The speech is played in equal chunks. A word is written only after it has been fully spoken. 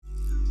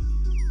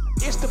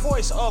It's the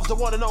voice of the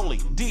one and only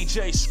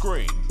DJ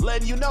Scream,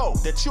 letting you know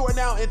that you are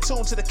now in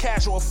tune to the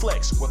Casual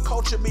Flex, where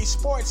culture meets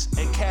sports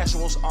and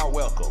casuals are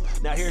welcome.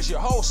 Now here's your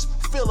host,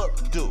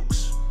 Philip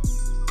Dukes.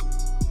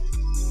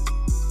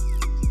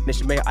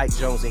 Mr. Mayor Ike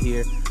Jones in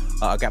here.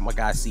 I got my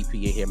guy CP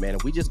in here, man.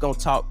 And we just gonna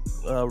talk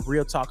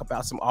real talk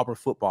about some Auburn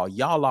football.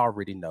 Y'all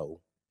already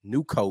know,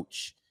 new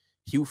coach,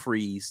 Hugh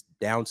Freeze,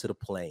 down to the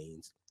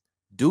Plains.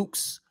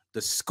 Dukes,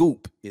 the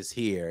scoop is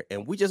here.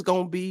 And we're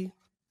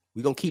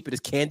gonna keep it as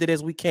candid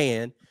as we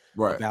can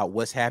about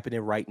what's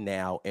happening right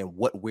now and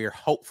what we're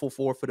hopeful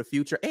for the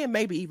future. And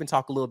maybe even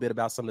talk a little bit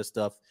about some of the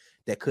stuff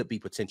that could be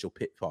potential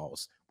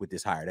pitfalls with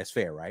this hire. That's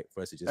fair, right?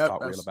 For us to just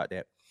talk real about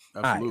that.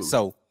 Absolutely. All right,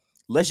 so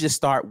let's just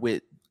start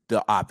with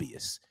the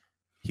obvious.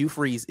 Hugh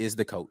Freeze is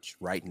the coach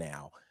right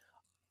now.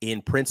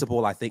 In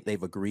principle, I think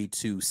they've agreed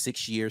to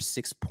 6 years,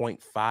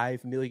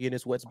 $6.5 million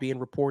is what's being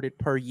reported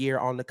per year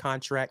on the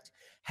contract.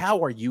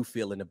 How are you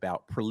feeling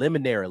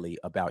preliminarily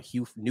about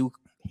new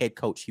head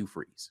coach Hugh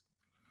Freeze?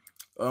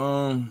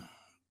 All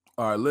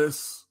right,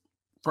 let's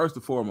first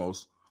and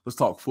foremost, let's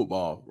talk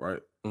football, right?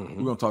 Mm-hmm.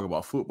 We're gonna talk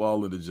about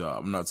football and the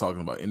job. I'm not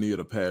talking about any of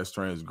the past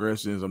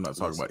transgressions. I'm not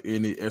talking about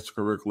any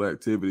extracurricular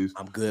activities.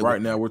 I'm good.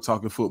 Right now, we're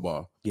talking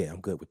football. Yeah, I'm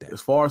good with that.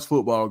 As far as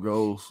football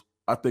goes,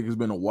 I think it's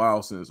been a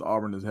while since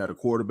Auburn has had a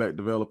quarterback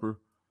developer.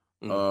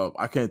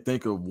 I can't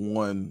think of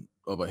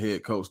a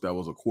head coach that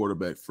was a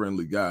quarterback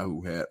friendly guy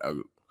who had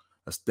an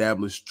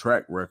established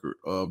track record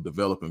of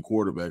developing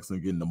quarterbacks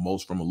and getting the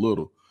most from a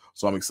little.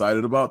 So I'm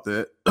excited about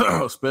that,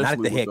 especially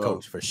not the head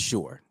coach for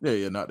sure.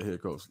 Yeah, not the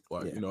head coach.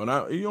 You know,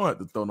 and you don't have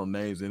to throw no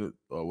names in it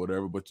or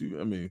whatever, but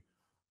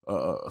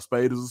a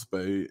spade is a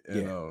spade.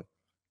 And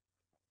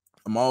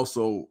I'm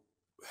also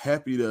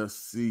happy to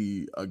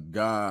see a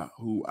guy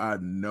who I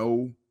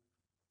know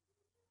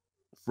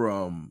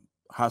from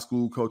high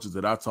school coaches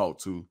that I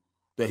talked to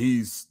that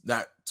he's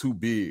not too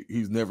big.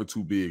 He's never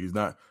too big. He's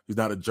not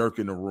a jerk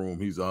in the room.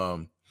 He's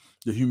the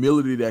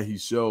humility that he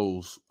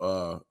shows,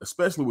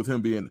 especially with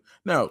him being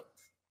now.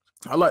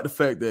 I like the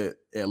fact that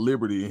at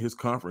Liberty in his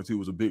conference, he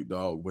was a big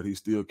dog, but he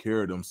still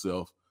carried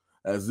himself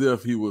as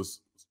if he was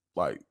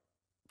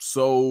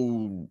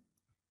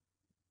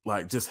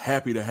just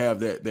happy to have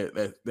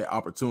that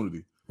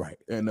opportunity. Right.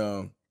 And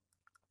I'm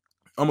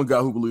a guy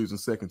who believes in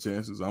second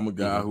chances. I'm a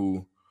guy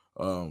who,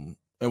 and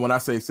when I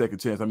say second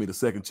chance, I mean the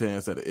second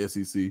chance at the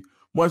SEC,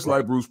 much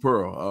like Bruce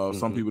Pearl.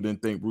 Some people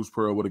didn't think Bruce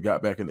Pearl would have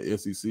got back in the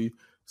SEC.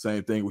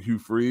 Same thing with Hugh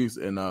Freeze.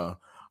 And I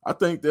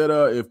think that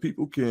if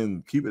people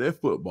can keep it at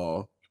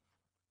football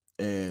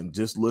and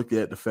just look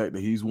at the fact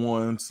that he's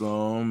won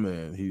some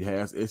and he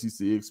has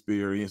SEC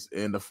experience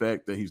and the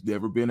fact that he's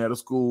never been at a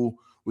school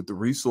with the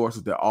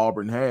resources that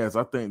Auburn has,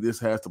 I think this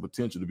has the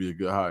potential to be a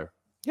good hire.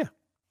 Yeah,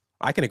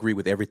 I can agree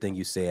with everything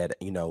you said.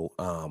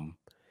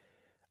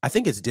 I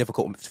think it's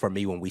difficult for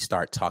me when we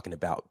start talking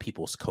about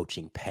people's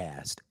coaching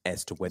past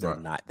as to whether or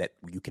not that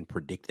you can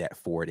predict that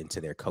forward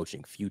into their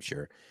coaching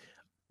future.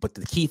 But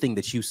the key thing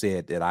that you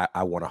said that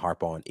I want to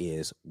harp on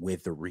is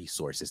with the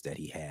resources that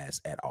he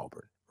has at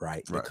Auburn,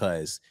 right?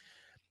 Because,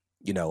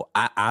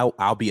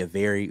 I'll be a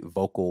very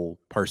vocal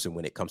person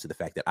when it comes to the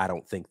fact that I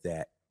don't think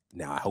that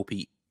now I hope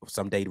he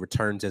someday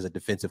returns as a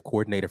defensive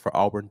coordinator for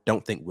Auburn.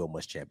 Don't think Will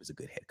Muschamp is a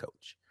good head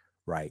coach.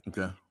 Right.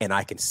 Okay. And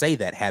I can say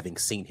that having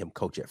seen him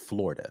coach at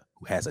Florida,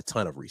 who has a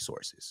ton of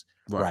resources.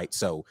 Right.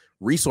 So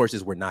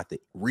resources were not the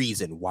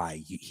reason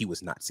why he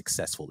was not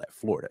successful at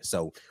Florida.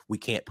 So we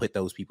can't put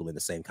those people in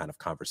the same kind of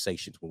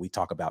conversations when we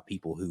talk about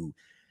people who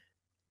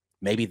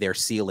maybe their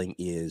ceiling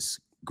is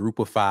group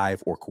of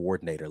five or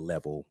coordinator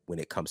level when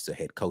it comes to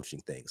head coaching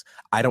things.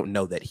 I don't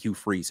know that Hugh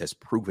Freeze has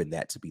proven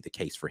that to be the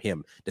case for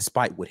him,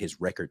 despite what his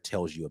record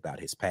tells you about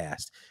his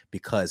past,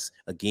 because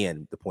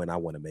again, the point I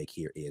want to make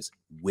here is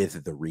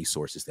with the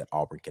resources that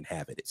Auburn can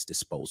have at its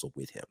disposal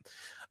with him.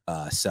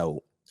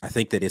 So I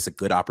think that it's a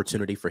good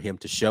opportunity for him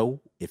to show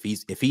if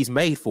he's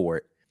made for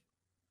it,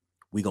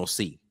 we're going to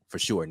see for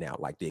sure. Now,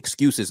 like the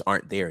excuses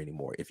aren't there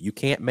anymore. If you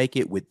can't make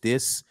it with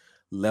this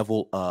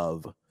level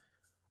of,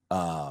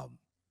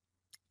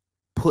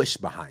 push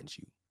behind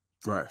you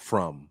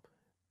from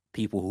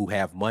people who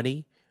have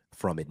money,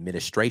 from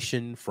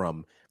administration,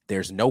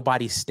 there's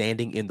nobody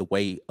standing in the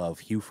way of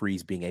Hugh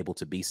Freeze being able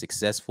to be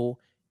successful.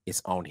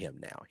 It's on him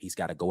now. He's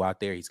got to go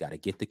out there. He's got to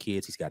get the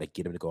kids. He's got to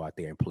get them to go out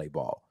there and play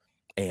ball.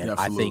 And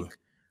I think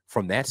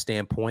from that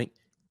standpoint,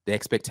 the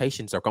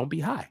expectations are going to be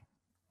high.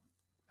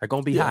 They're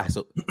going to be high.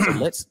 So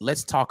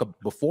let's talk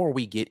before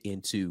we get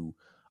into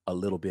a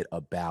little bit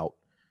about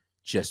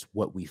just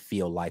what we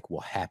feel like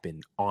will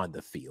happen on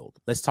the field.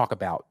 Let's talk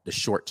about the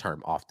short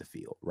term off the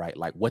field, right?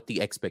 Like what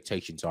the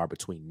expectations are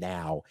between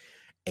now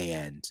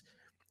and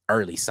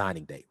early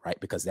signing day, right?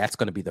 Because that's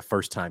going to be the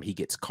first time he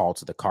gets called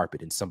to the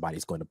carpet and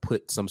somebody's going to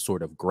put some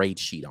sort of grade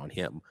sheet on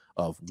him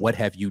of what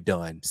have you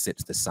done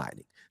since the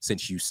signing,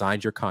 since you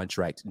signed your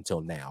contract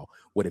until now,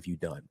 what have you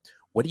done?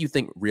 What do you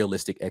think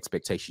realistic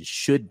expectations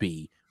should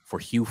be for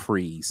Hugh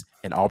Freeze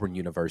and Auburn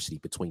University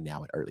between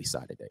now and early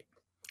signing day?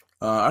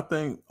 I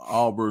think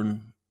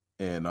Auburn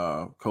and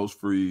Coach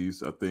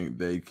Freeze, I think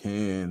they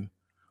can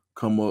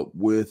come up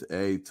with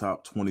a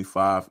top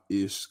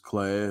 25-ish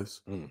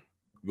class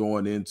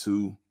going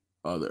into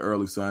the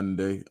early signing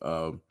day.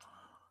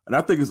 And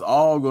I think it's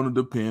all going to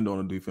depend on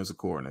the defensive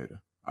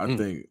coordinator. I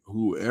think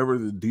whoever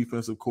the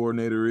defensive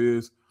coordinator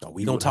is. No,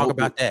 we don't talk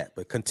about that,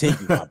 but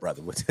continue, my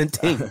brother. We'll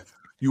continue.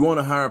 You want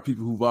to hire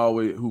people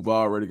who've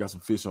already got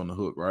some fish on the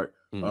hook, right?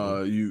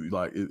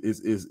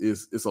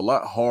 It's a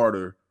lot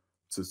harder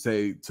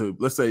to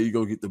let's say you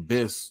go get the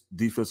best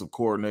defensive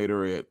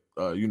coordinator at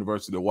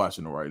University of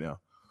Washington right now.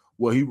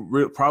 Well, he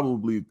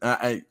probably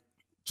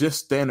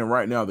just standing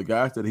right now, the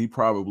guys that he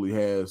probably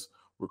has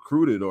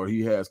recruited or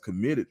he has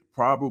committed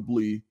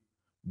probably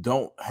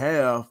don't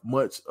have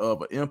much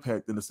of an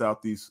impact in the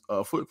Southeast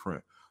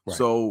footprint. Right.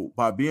 So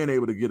by being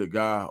able to get a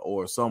guy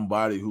or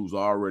somebody who's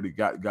already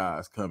got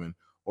guys coming,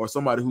 or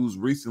somebody who's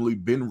recently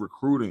been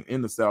recruiting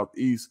in the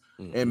Southeast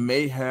and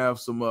may have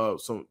some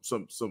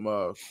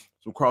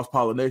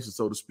cross-pollination,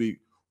 so to speak,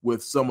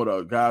 with some of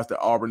the guys that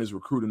Auburn is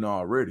recruiting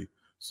already.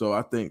 So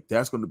I think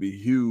that's going to be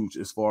huge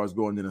as far as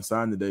going in and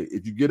signing today.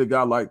 If you get a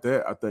guy like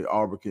that, I think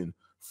Auburn can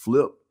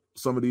flip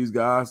some of these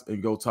guys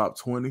and go top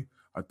 20.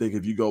 I think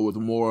if you go with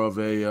more of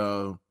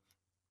a,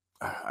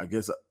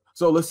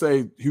 so let's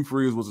say Hugh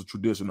Freeze was a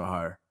traditional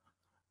hire.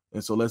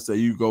 And so let's say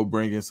you go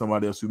bring in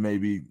somebody else who may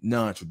be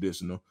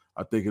non-traditional.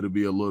 I think it'll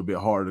be a little bit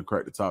harder to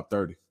crack the top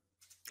 30.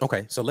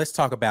 Okay, so let's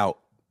talk about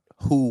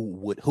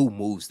who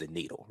moves the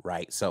needle,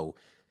 right? So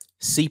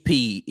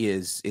CP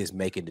is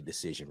making the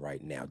decision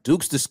right now.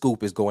 Dukes the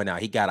Scoop is going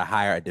out. He got to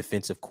hire a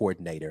defensive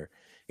coordinator.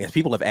 And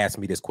people have asked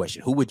me this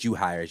question: who would you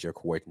hire as your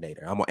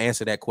coordinator? I'm gonna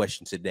answer that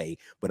question today,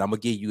 but I'm gonna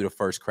give you the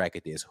first crack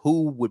at this.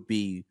 Who would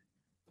be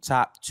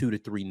top 2 to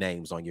 3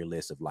 names on your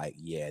list of like,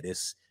 yeah,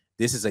 this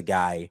is a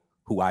guy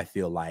who I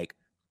feel like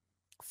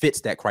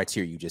fits that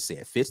criteria you just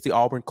said, fits the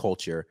Auburn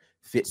culture,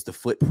 fits the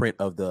footprint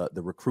of the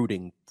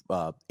recruiting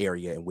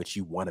area in which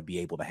you want to be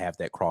able to have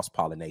that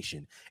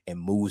cross-pollination and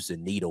moves the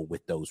needle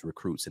with those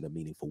recruits in a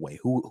meaningful way?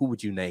 Who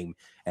would you name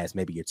as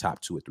maybe your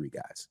top 2 or 3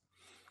 guys?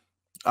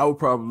 I would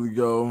probably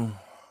go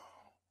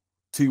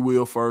T.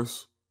 Will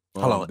first.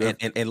 Hold on,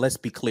 and let's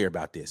be clear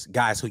about this.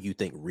 Guys who you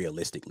think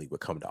realistically would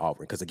come to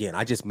Auburn. Because, again,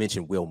 I just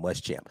mentioned Will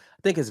Muschamp. I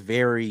think it's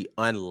very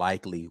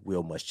unlikely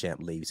Will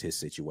Muschamp leaves his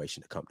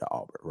situation to come to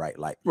Auburn, right?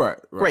 Like, right.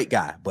 Great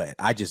guy, but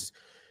I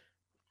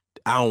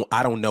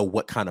don't know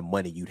what kind of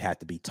money you'd have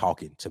to be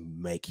talking to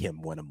make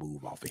him want to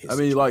move off of his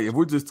situation. Like, if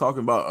we're just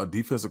talking about a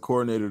defensive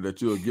coordinator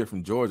that you'll get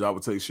from Georgia, I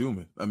would take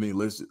Schumann. I mean,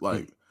 if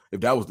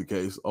that was the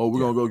case, we're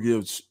going to go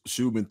give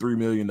Schumann $3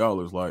 million.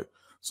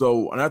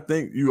 So, and I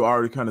think you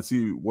already kind of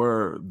see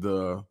where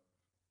the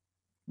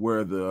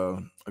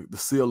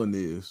ceiling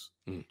is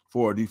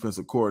for a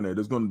defensive coordinator.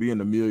 It's going to be in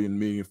the $1.5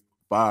 million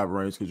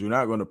range, because you're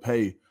not going to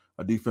pay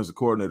a defensive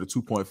coordinator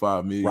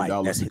 $2.5 million. Right.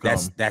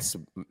 That's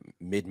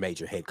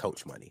mid-major head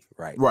coach money,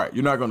 right? Right.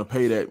 You're not going to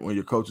pay that when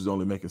your coach is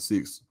only making $6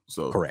 million.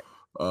 So correct.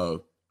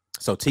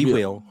 So T.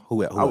 Will,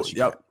 who else?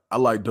 I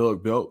like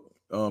Doug Belk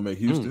at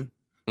Houston.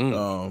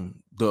 Doug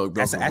Belk.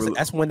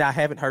 That's one that I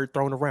haven't heard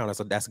thrown around.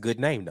 That's a good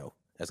name though.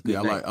 That's a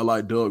good name. I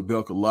like Doug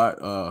Belk a lot.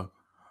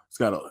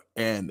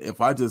 And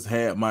if I just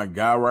had my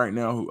guy right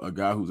now, a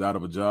guy who's out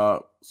of a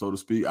job, so to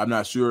speak, I'm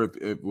not sure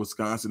if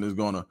Wisconsin is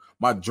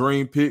my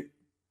dream pick.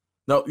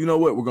 No, you know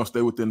what? We're gonna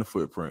stay within the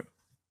footprint.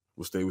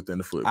 We'll stay within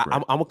the footprint.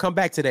 I'm gonna come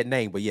back to that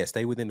name, but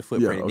stay within the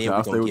footprint. Yeah, and then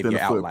we're gonna give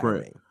your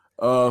outline name.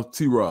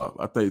 T-Rob.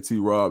 I think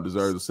T-Rob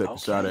deserves a second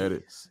shot at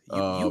it. 2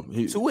 of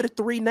the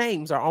 3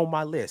 names are on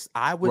my list.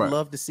 I would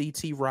love to see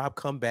T-Rob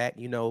come back.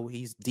 You know,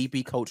 he's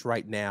DB coach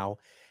right now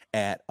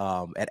at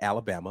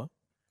Alabama,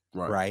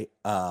 right?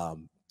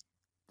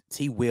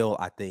 T. Will,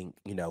 I think,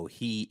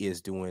 he is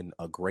doing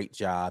a great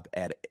job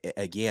at,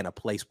 again, a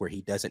place where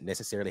he doesn't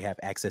necessarily have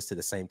access to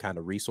the same kind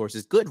of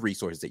resources, good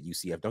resources at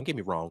UCF. Don't get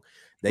me wrong.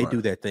 They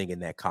do their thing in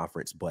that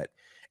conference,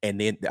 and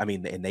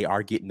they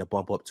are getting a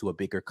bump up to a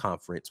bigger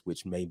conference,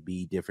 which may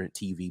be different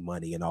TV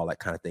money and all that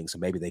kind of thing. So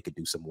maybe they could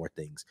do some more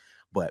things.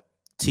 But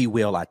T.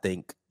 Will, I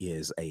think,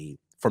 is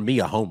for me,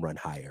 a home run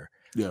hire.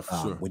 Yeah, for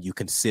sure. When you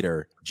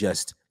consider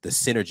just the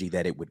synergy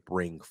that it would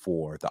bring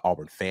for the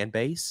Auburn fan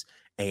base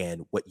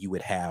and what you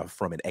would have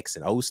from an X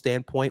and O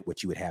standpoint,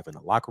 what you would have in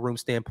a locker room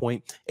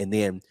standpoint. And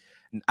then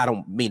I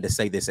don't mean to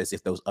say this as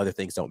if those other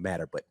things don't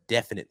matter, but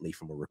definitely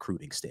from a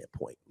recruiting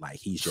standpoint, like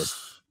he's a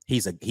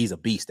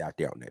beast out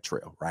there on that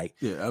trail, right?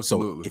 Yeah,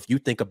 absolutely. So if you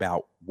think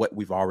about what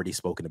we've already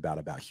spoken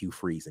about Hugh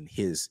Freeze and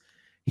his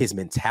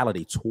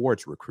mentality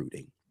towards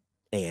recruiting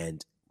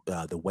and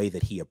the way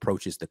that he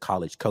approaches the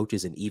college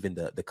coaches and even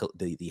the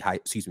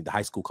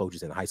high school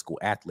coaches and high school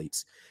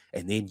athletes,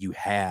 and then you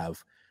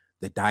have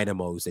the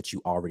dynamos that you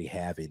already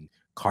have in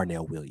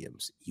Carnell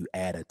Williams. You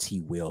add a T.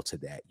 Will to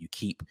that. You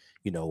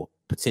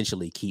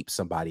potentially keep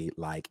somebody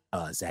like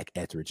Zach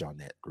Etheridge on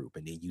that group,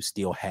 and then you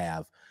still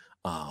have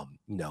Travon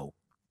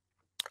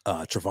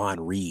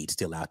Reed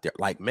still out there.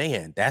 Like,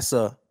 man,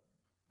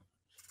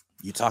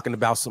 you're talking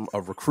about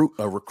a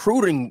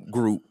recruiting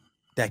group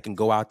that can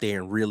go out there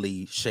and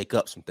really shake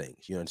up some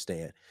things. You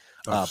understand?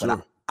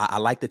 Sure. But I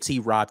like the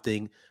T-Rob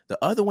thing. The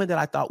other one that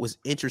I thought was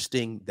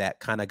interesting that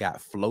kind of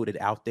got floated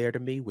out there to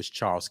me was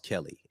Charles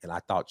Kelly. And I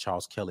thought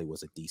Charles Kelly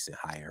was a decent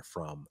hire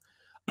from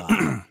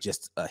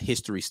just a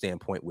history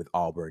standpoint with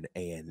Auburn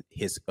and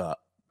his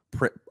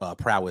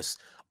prowess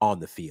on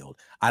the field.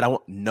 I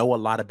don't know a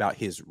lot about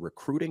his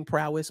recruiting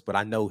prowess, but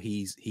I know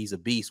he's a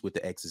beast with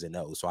the X's and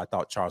O's. So I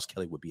thought Charles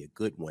Kelly would be a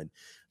good one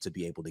to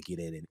be able to get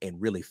in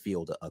and really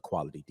field a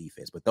quality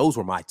defense. But those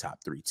were my top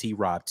three: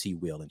 T-Rob,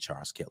 T-Will, and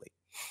Charles Kelly.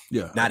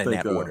 Yeah, not in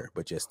that order,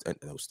 but just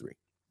those three.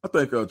 I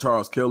think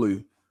Charles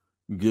Kelly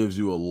gives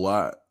you a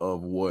lot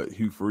of what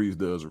Hugh Freeze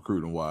does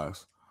recruiting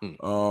wise.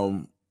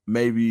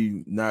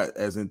 Maybe not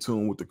as in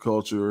tune with the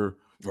culture.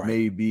 Right.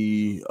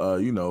 Maybe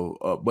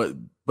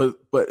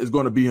but it's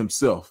going to be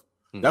himself.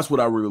 That's what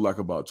I really like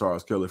about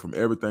Charles Kelly. From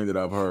everything that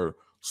I've heard,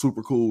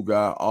 super cool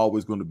guy,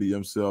 always going to be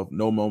himself.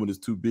 No moment is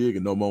too big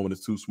and no moment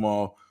is too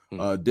small.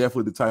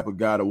 Definitely the type of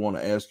guy that want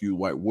to ask you,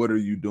 like, what are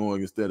you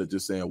doing, instead of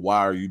just saying, why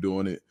are you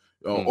doing it?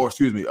 Or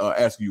excuse me,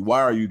 ask you,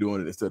 why are you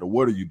doing it, instead of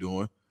what are you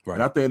doing? Right.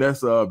 And I think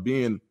that's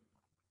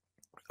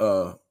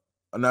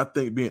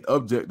being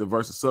objective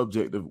versus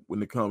subjective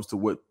when it comes to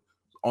what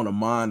on the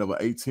mind of an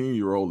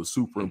 18-year-old is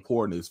super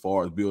important as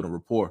far as building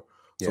rapport,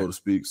 so to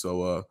speak.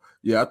 So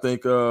I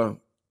think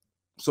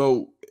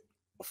so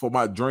for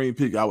my dream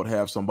pick, I would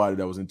have somebody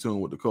that was in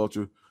tune with the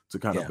culture to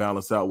kind of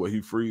balance out what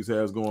Hugh Freeze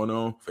has going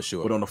on. For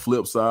sure. But on the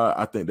flip side,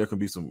 I think there can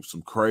be some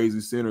crazy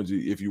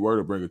synergy if you were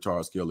to bring a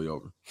Charles Kelly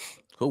over.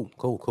 Cool.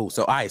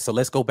 So, all right. So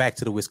let's go back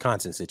to the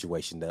Wisconsin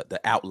situation,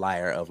 the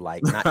outlier of,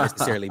 like, not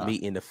necessarily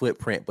meeting the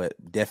footprint, but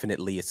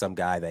definitely is some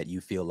guy that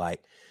you feel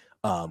like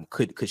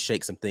could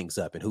shake some things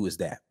up. And who is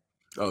that?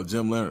 Oh,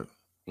 Jim Leonhard.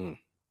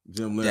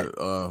 Jim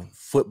Leonhard.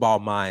 Football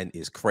mind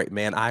is great,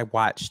 man. I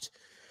watched,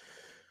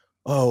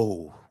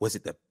 was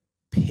it the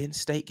Penn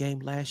State game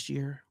last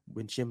year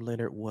when Jim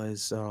Leonhard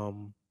was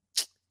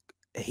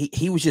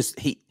he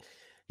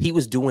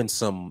was doing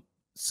some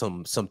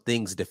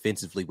things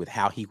defensively with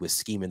how he was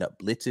scheming up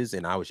blitzes,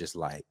 and I was just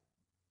like,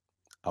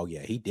 oh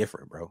yeah, he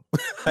different, bro.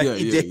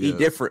 He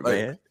different, like,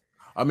 man.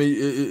 I mean,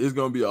 it's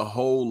going to be a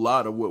whole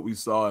lot of what we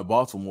saw at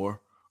Baltimore.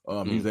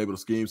 He's able to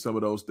scheme some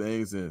of those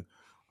things, and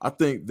I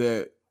think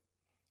that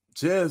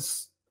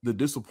just the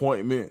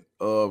disappointment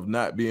of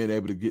not being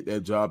able to get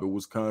that job at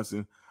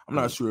Wisconsin, I'm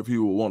not sure if he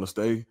will want to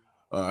stay.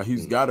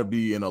 He's got to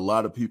be in a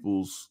lot of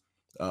people's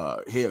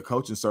head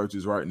coaching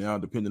searches right now,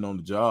 depending on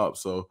the job.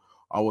 So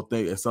I would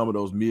think as some of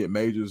those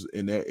mid-majors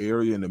in that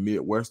area in the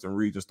Midwestern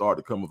region start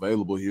to come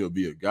available, he'll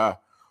be a guy.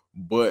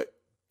 But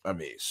I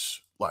mean,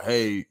 like,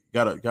 hey,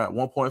 got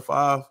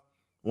 1.5.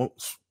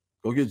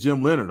 Go get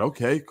Jim Leonhard.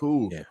 Okay,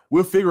 cool. Yeah.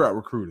 We'll figure out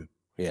recruiting.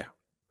 Yeah,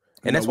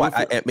 and that's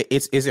why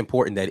it's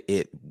important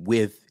that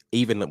with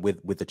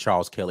the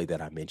Charles Kelly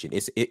that I mentioned,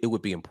 it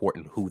would be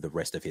important who the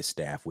rest of his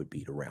staff would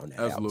be to round that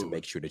out, to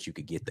make sure that you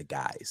could get the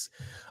guys,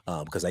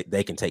 because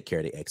they can take care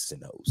of the X's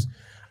and O's.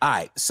 All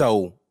right,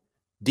 so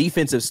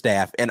defensive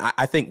staff, and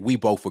I think we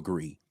both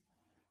agree,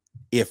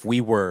 if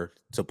we were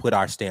to put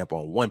our stamp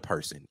on one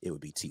person, it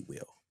would be T-Will.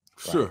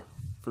 Right? Sure.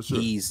 For sure.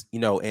 He's,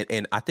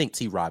 and I think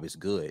T-Rob is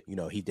good.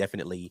 He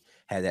definitely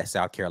had that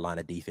South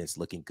Carolina defense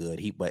looking good.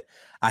 But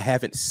I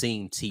haven't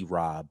seen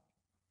T-Rob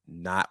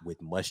not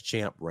with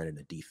Muschamp running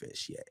the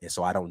defense yet. And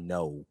so I don't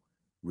know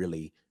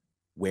really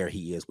where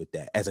he is with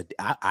that.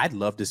 I'd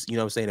love to, what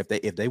I'm saying,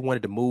 if they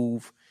wanted to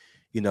move,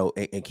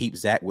 and keep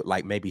Zach with,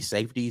 like, maybe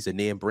safeties and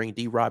then bring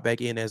D-Rob back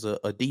in as a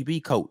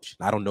DB coach.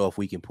 I don't know if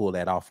we can pull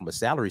that off from a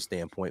salary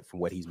standpoint from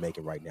what he's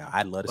making right now.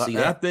 I'd love to see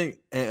that.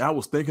 I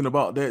was thinking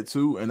about that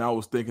too. And I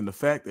was thinking the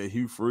fact that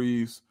Hugh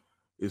Freeze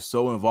is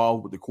so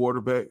involved with the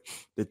quarterback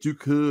that you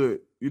could,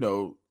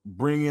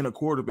 bring in a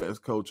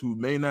quarterbacks coach who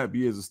may not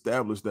be as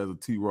established as a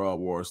T-Rob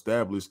or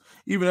established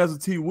even as a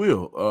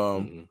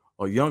T-Will,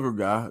 a younger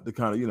guy to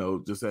kind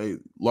of, just say,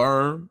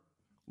 learn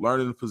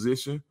in the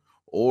position,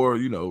 or,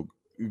 you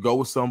go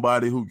with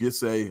somebody who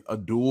gets a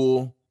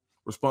dual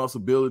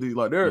responsibility.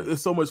 Like,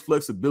 there's so much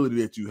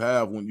flexibility that you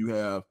have when you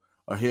have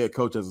a head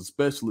coach as a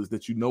specialist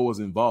that is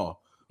involved.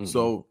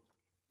 So,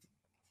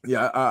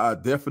 yeah, I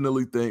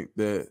definitely think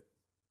that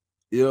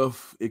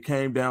if it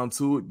came down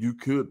to it, you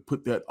could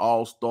put that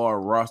all-star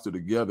roster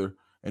together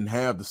and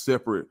have the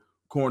separate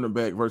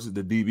cornerback versus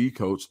the DB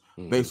coach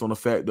based on the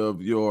fact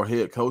of your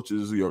head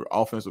coaches, your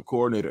offensive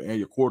coordinator, and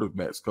your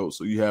quarterbacks coach.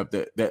 So you have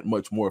that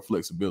much more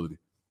flexibility.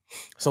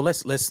 So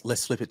let's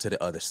flip it to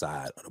the other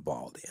side of the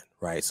ball then,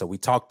 right? So we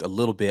talked a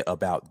little bit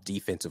about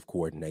defensive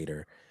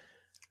coordinator.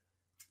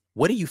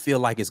 What do you feel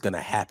like is going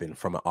to happen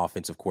from an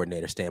offensive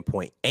coordinator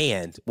standpoint?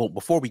 And, well,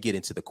 before we get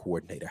into the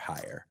coordinator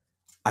hire,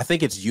 I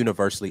think it's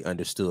universally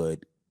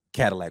understood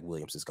Cadillac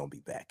Williams is going to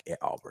be back at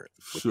Auburn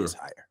with this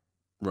hire,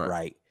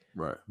 right?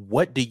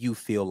 What do you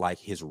feel like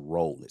his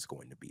role is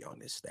going to be on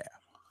this staff?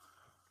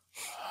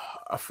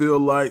 I feel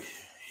like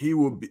he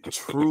will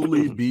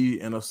truly be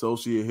an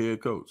associate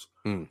head coach.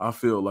 I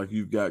feel like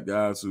you've got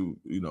guys who,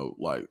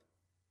 like,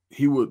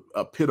 he would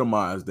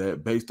epitomize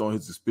that based on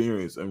his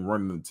experience and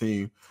running the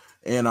team.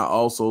 And I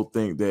also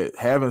think that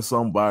having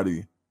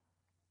somebody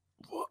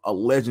a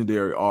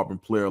legendary Auburn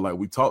player, like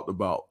we talked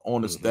about,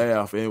 on the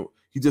staff, and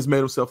he just made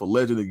himself a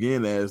legend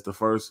again as the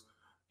first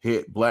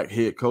black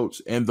head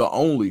coach and the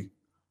only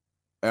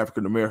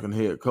African-American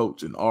head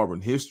coach in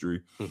Auburn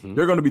history.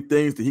 There are going to be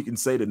things that he can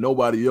say that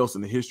nobody else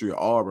in the history of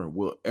Auburn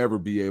will ever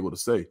be able to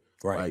say.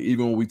 Right. Like,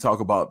 even when we talk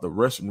about the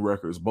rushing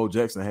records, Bo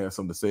Jackson has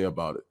something to say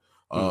about it.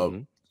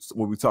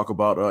 When we talk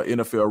about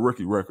NFL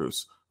rookie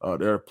records,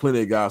 there are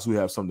plenty of guys who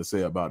have something to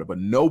say about it, but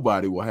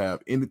nobody will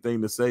have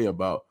anything to say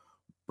about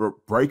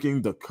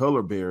breaking the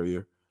color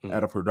barrier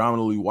at a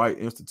predominantly white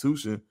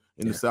institution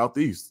in the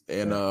Southeast.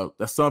 And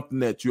that's something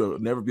that you'll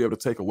never be able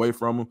to take away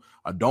from him.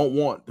 I don't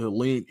want to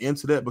lean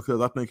into that, because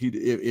I think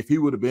if he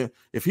would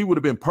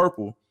have been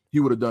purple,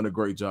 he would have done a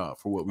great job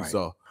for what we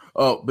saw.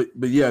 But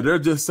yeah, there are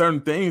just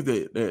certain things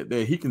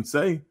that he can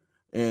say,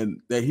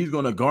 and that he's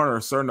going to garner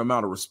a certain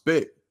amount of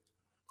respect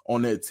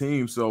on that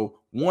team. So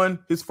one,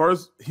 he's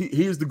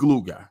the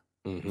glue guy,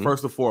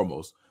 first and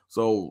foremost.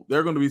 So there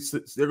are going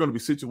to be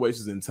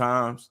situations and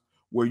times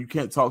where you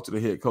can't talk to the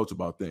head coach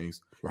about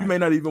things. Right. You may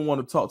not even want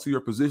to talk to your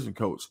position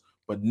coach,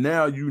 but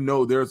now you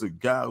know there's a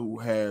guy who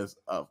has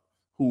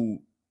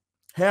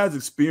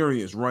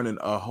experience running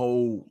a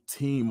whole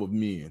team of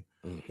men.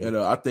 And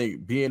I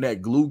think being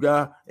that glue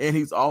guy, and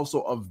he's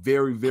also a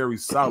very, very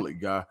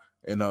solid guy.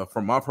 And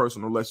from my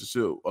personal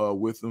relationship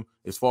with him,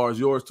 as far as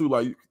yours too,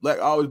 like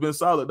always been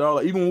solid, dog.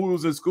 Like, even when we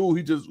was in school,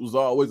 he just was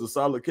always a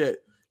solid cat.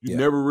 You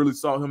never really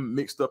saw him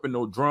mixed up in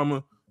no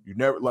drama. You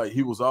never, like,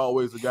 he was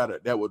always a guy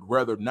that would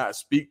rather not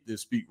speak than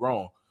speak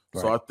wrong.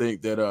 Right. So I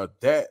think that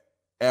that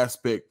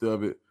aspect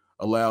of it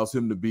allows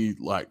him to be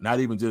like, not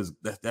even just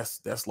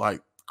that's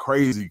like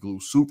crazy glue,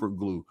 super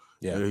glue.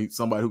 Yeah, he's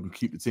somebody who can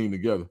keep the team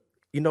together.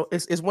 You know,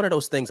 it's one of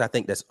those things I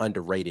think that's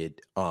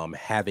underrated,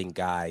 having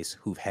guys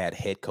who've had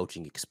head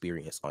coaching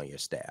experience on your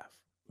staff,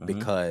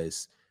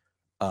 because,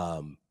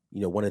 you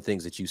know, one of the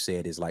things that you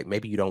said is, like,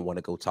 maybe you don't want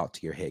to go talk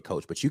to your head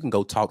coach, but you can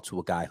go talk to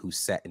a guy who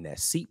sat in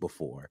that seat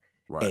before,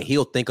 and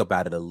he'll think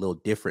about it a little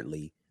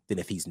differently than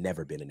if he's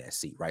never been in that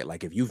seat, right?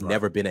 Like, if you've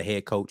never been a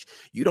head coach,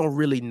 you don't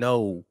really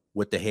know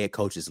what the head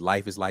coach's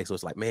life is like. So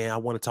it's like, man, I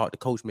want to talk to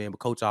coach, man, but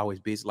coach always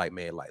busy. Like,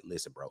 man, like,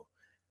 listen, bro.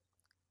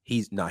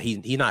 He's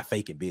not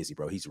faking busy,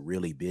 bro. He's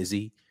really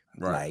busy.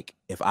 Right. Like,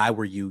 if I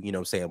were you, you know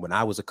what I'm saying, when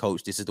I was a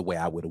coach, this is the way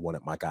I would have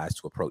wanted my guys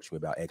to approach me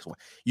about X, Y.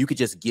 You could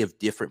just give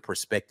different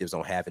perspectives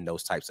on having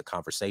those types of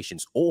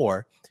conversations,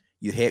 or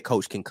your head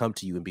coach can come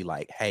to you and be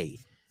like, hey,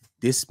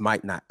 this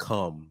might not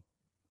come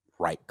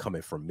right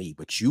coming from me,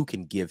 but you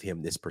can give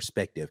him this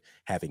perspective,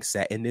 having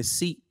sat in this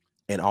seat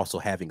and also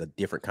having a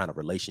different kind of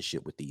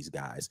relationship with these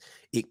guys.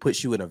 It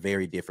puts you in a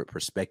very different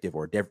perspective,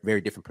 or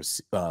very different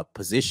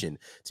position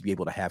to be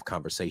able to have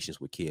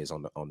conversations with kids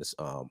on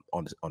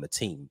the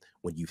team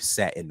when you've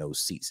sat in those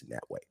seats in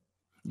that way.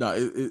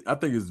 No, I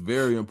think it's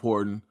very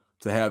important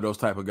to have those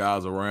type of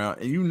guys around,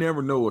 and you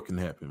never know what can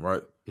happen,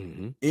 right?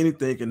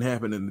 Anything can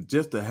happen, and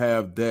just to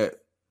have the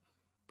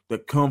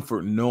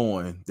comfort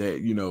knowing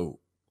that, you know,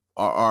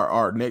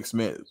 our next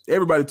man.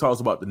 Everybody talks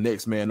about the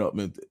next man up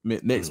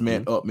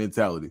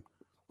mentality.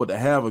 But to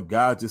have a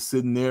guy just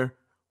sitting there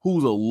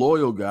who's a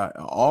loyal guy,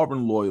 an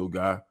Auburn loyal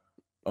guy,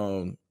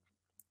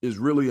 is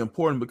really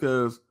important,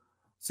 because,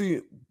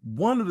 see,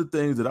 one of the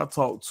things that I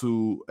talked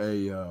to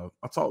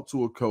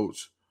a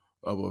coach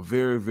of a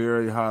very,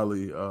 very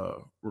highly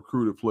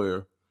recruited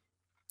player,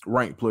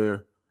 ranked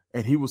player,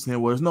 and he was saying,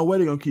 well, there's no way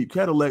they're going to keep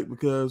Cadillac,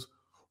 because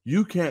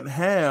you can't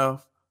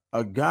have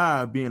a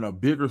guy being a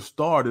bigger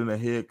star than a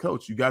head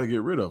coach. You got to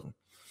get rid of him.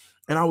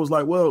 And I was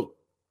like, well,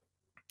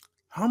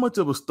 how much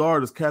of a star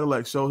does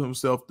Cadillac show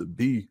himself to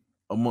be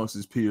amongst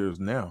his peers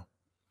now?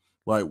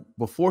 Like,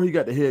 before he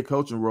got the head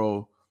coaching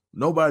role,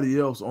 nobody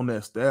else on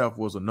that staff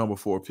was a number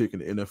 4 pick in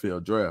the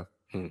NFL draft.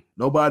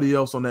 Nobody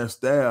else on that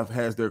staff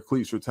has their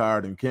cleats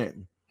retired in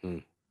Canton,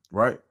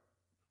 right?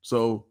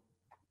 So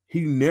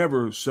he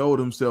never showed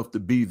himself to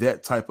be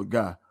that type of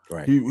guy.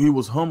 Right. He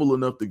was humble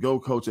enough to go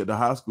coach at the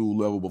high school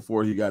level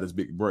before he got his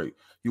big break.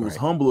 He was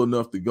humble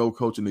enough to go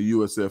coach in the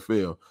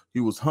USFL.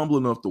 He was humble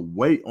enough to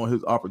wait on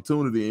his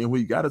opportunity, and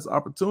when he got his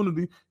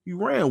opportunity, he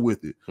ran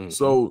with it.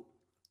 So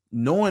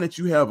knowing that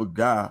you have a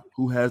guy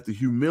who has the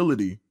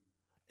humility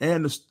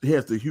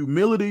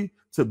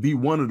to be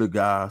one of the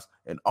guys,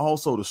 and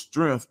also the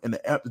strength and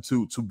the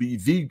aptitude to be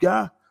the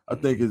guy, I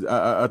think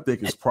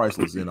is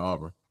priceless in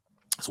Auburn.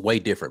 It's way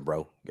different,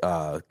 bro.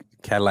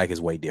 Cadillac is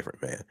way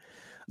different, man.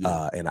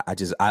 And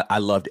I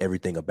loved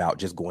everything about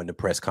just going to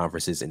press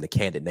conferences and the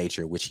candid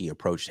nature in which he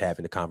approached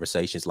having the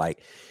conversations.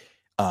 Like,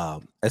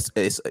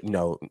 it's you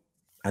know,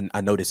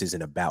 I know this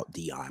isn't about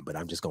Deion, but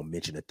I'm just gonna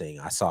mention a thing.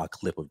 I saw a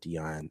clip of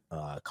Deion,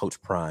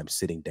 Coach Prime,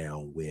 sitting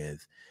down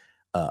with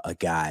a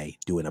guy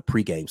doing a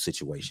pregame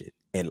situation,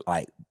 and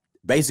like,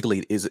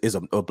 basically is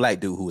a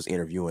black dude who was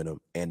interviewing him,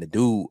 and the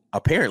dude,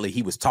 apparently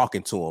he was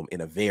talking to him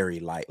in a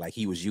very like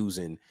he was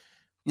using,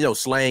 you know,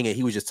 slang, and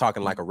he was just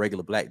talking like a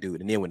regular black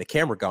dude. And then when the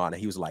camera gone, and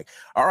he was like,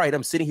 all right,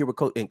 I'm sitting here with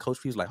Coach, and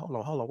Coach P was like, hold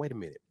on, wait a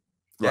minute.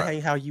 That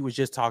ain't how you was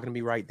just talking to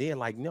me right then.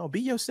 Like, no,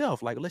 be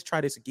yourself. Like, let's try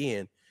this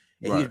again.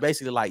 And he was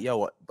basically like,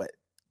 yo, but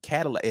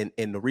Cadillac,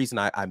 and the reason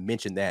I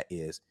mentioned that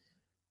is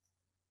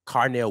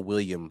Carnell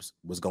Williams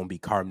was going to be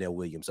Carnell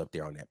Williams up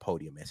there on that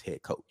podium as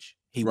head coach.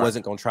 He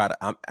wasn't going to try to,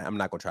 I'm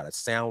not going to try to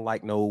sound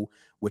like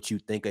what you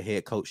think a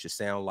head coach should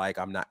sound like.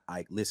 I'm not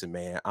like, listen,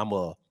 man, I'm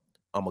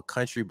a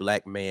country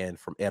black man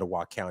from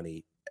Etowah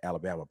County,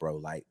 Alabama, bro.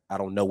 Like, I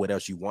don't know what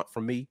else you want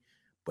from me,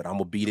 but I'm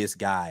going to be this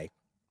guy.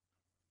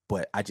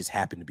 But I just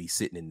happen to be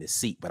sitting in this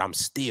seat, but I'm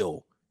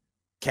still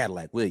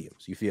Cadillac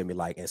Williams. You feel me?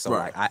 Like, and so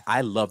like,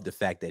 I love the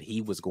fact that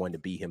he was going to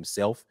be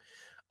himself.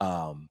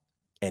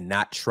 And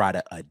not try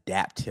to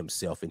adapt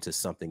himself into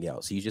something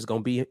else. He's just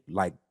gonna be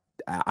like,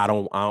 I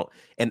don't.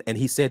 And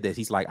he said that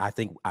he's like, I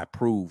think I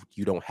proved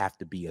you don't have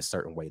to be a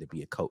certain way to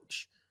be a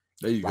coach.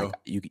 There you go.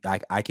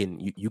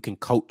 You can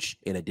coach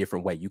in a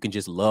different way. You can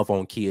just love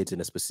on kids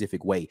in a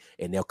specific way,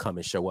 and they'll come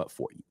and show up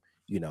for you.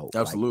 You know,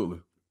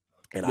 absolutely.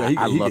 Like, and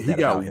I love that. He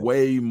got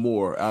way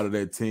more out of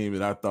that team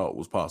than I thought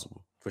was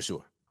possible. For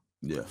sure.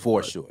 Yeah,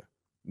 for sure.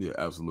 Yeah,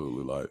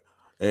 absolutely. Like,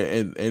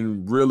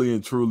 and really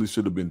and truly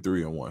should have been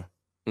 3-1.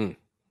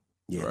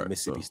 Yeah, right,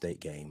 Mississippi State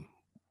game.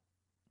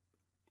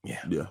 Yeah.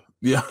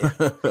 Right.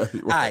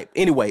 All right.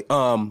 Anyway,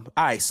 all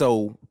right.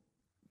 So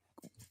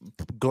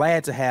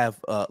glad to have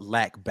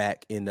Lack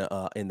back in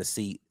the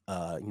seat.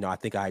 I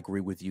think I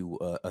agree with you.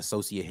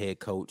 Associate head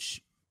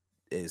coach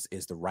is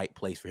the right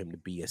place for him to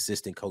be.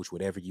 Assistant coach,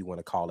 whatever you want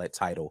to call that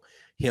title.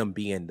 Him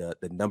being the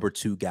number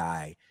 2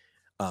 guy.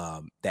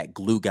 That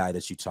glue guy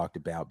that you talked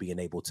about, being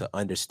able to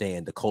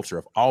understand the culture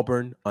of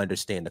Auburn,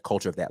 understand the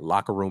culture of that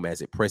locker room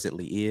as it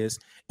presently is,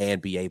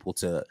 and be able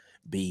to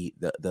be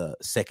the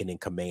second in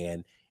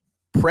command,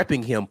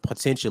 prepping him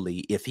potentially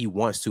if he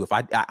wants to. If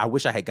I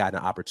wish I had gotten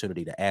an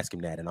opportunity to ask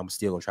him that, and I'm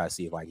still gonna try to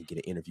see if I can get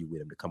an interview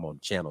with him to come on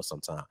the channel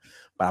sometime.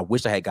 But I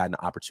wish I had gotten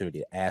an opportunity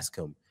to ask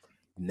him,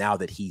 now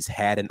that he's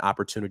had an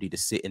opportunity to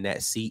sit in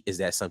that seat, is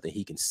that something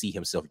he can see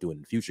himself doing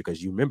in the future?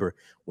 Because you remember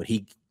when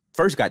he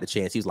first got the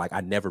chance, he was like,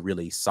 I never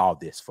really saw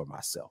this for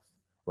myself,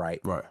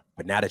 right?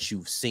 But now that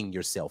you've seen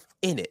yourself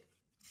in it,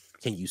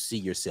 can you see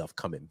yourself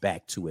coming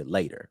back to it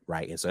later,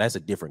 right? And so that's a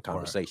different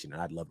conversation,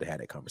 and I'd love to have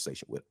that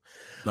conversation with him.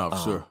 No, for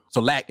sure.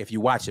 So, Lack, if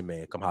you're watching,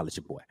 man, come holler at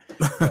your boy.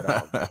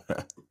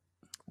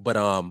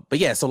 But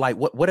yeah, so like,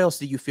 what else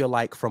do you feel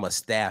like from a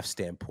staff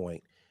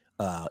standpoint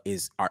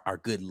are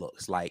good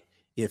looks? Like,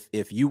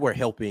 if you were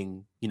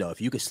helping,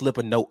 if you could slip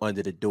a note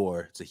under the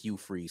door to Hugh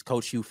Freeze,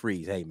 Coach Hugh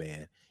Freeze, hey,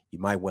 man, you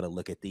might want to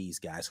look at these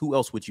guys. Who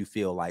else would you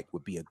feel like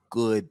would be a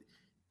good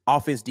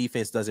offense,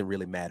 defense, doesn't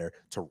really matter,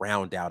 to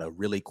round out a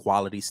really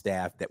quality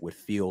staff that would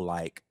feel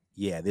like,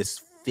 yeah,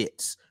 this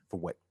fits for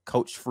what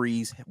Coach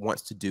Freeze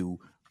wants to do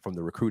from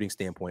the recruiting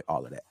standpoint,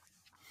 all of that?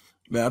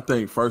 Man, I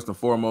think first and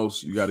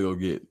foremost, you got to go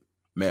get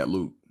Matt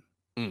Luke.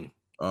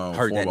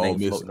 Heard that name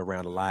floating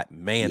around a lot.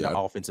 Man, the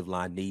offensive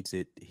line needs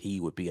it.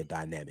 He would be a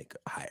dynamic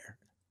hire.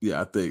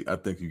 Yeah, I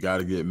think you got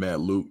to get Matt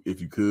Luke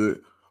if you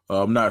could.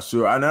 I'm not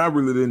sure. I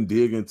really didn't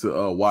dig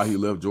into why he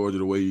left Georgia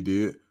the way he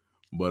did,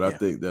 but I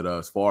think that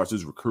as far as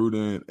his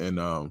recruiting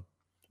and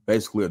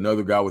basically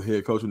another guy with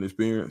head coaching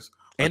experience,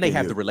 and they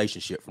have the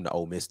relationship from the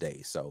Ole Miss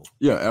days. So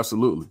yeah,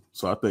 absolutely.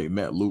 So I think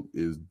Matt Luke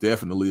is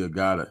definitely a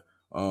guy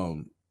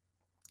that.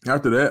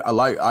 After that, I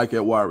like Ike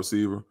at wide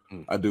receiver.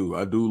 I do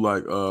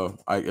like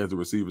Ike as a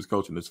receivers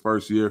coach in his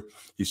first year.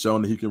 He's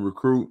shown that he can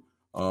recruit.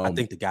 I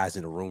think the guys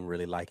in the room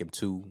really like him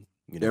too.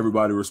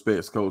 Everybody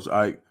respects Coach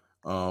Ike.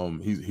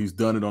 He's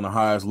done it on the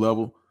highest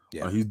level.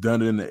 He's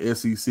done it in the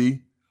SEC.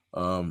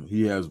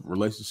 He has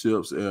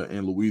relationships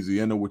in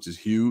Louisiana, which is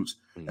huge.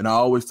 And I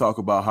always talk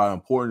about how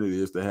important it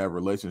is to have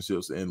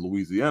relationships in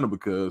Louisiana,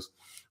 because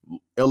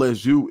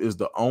LSU is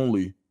the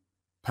only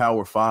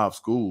Power 5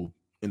 school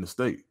in the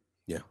state.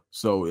 Yeah.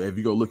 So if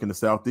you go look in the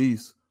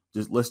Southeast,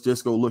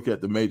 let's go look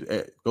at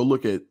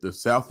the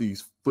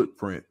Southeast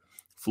footprint.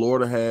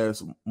 Florida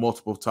has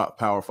multiple top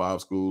Power 5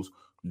 schools.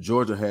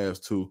 Georgia has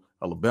 2.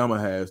 Alabama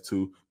has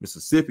 2.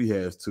 Mississippi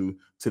has 2.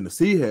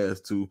 Tennessee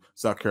has 2.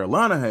 South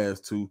Carolina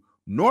has 2.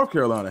 North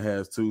Carolina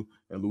has 2.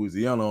 And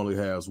Louisiana only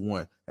has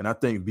 1. And I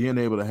think being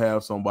able to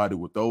have somebody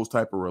with those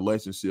type of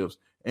relationships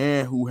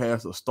and who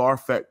has a star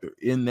factor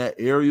in that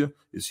area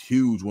is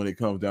huge when it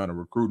comes down to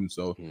recruiting.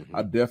 So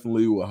I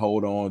definitely will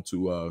hold on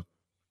to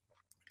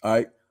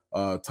Ike.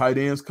 Tight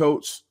ends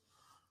coach.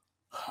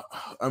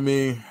 I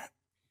mean,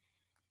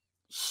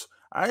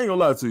 I ain't gonna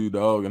lie to you,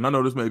 dog. And I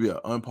know this may be an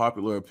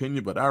unpopular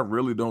opinion, but I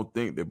really don't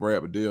think that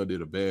Brad Bedell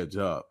did a bad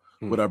job.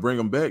 Would I bring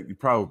him back? You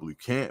probably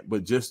can't.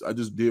 But I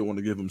just did want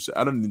to give him.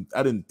 I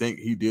didn't think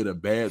he did a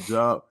bad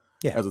job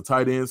as a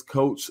tight ends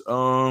coach.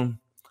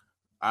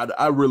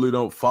 I really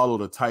don't follow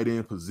the tight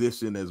end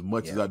position as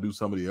much as I do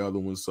some of the other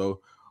ones.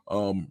 So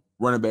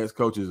running backs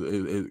coach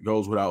it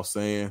goes without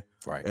saying.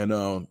 Right. And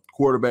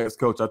quarterbacks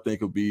coach, I think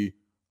it'll be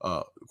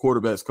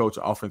quarterbacks coach,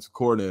 offensive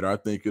coordinator. I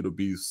think it'll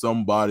be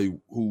somebody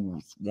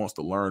who wants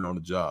to learn on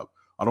the job.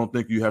 I don't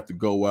think you have to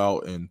go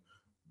out and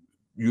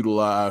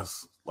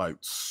utilize like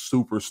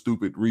super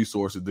stupid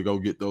resources to go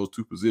get those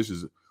 2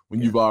 positions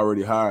when you've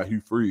already hired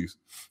Hugh Freeze.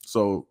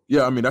 So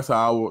yeah, I mean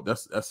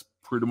that's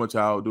pretty much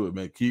how I'll do it,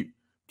 man.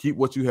 Keep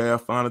what you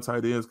have, find a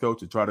tight ends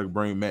coach, and try to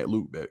bring Matt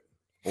Luke back.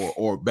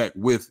 or back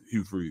with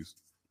Hugh Freeze.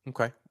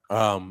 Okay.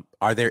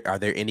 Are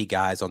there any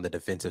guys on the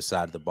defensive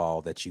side of the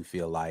ball that you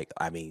feel like,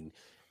 I mean,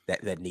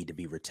 that need to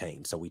be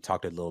retained? So we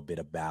talked a little bit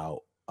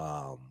about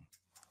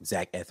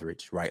Zach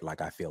Etheridge, right?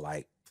 Like, I feel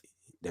like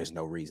there's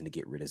no reason to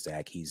get rid of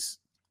Zach. He's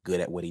good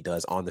at what he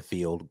does on the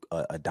field,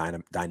 a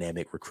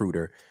dynamic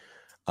recruiter.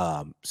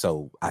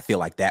 So I feel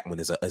like that one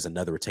is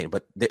another retainer.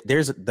 But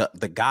there's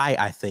the guy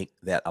I think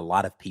that a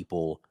lot of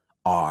people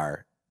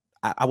are,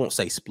 I won't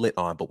say split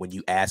on, but when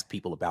you ask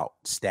people about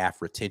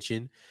staff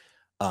retention,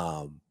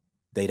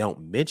 they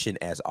don't mention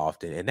as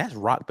often, and that's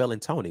Roc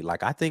Bellantoni.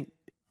 Like, I think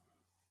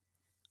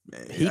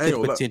he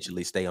could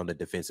potentially stay on the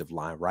defensive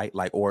line, right?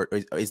 Like, or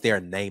is there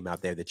a name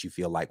out there that you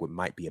feel like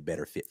might be a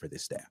better fit for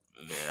this staff?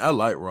 Man, I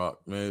like Roc,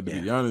 man.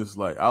 To be honest,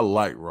 like, I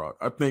like Roc.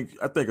 I think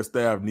a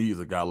staff needs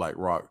a guy like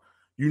Roc.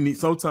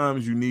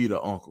 Sometimes you need an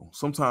uncle.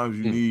 Sometimes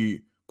you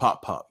need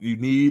pop. You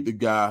need the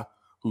guy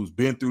who's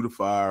been through the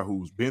fire,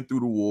 who's been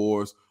through the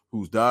wars,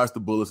 who's dodged the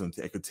bullets and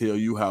can tell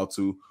you how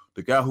to.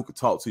 The guy who could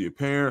talk to your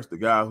parents, the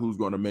guy who's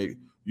going to make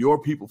your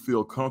people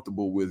feel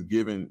comfortable with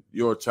giving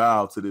your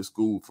child to this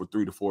school for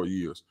 3 to 4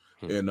 years.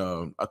 And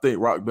I think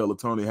Roc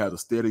Bellantoni has a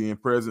steadying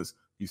presence.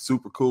 He's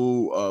super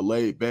cool,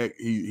 laid back.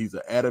 He's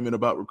adamant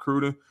about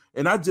recruiting.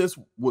 And I just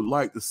would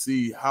like to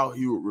see how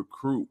he would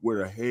recruit where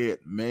the head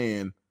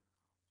man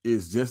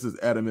is just as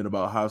adamant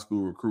about high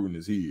school recruiting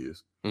as he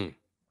is.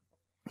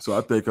 So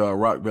I think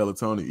Roc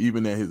Bellantoni,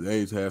 even at his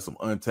age, has some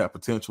untapped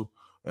potential.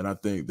 And I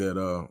think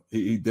that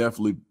he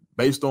definitely,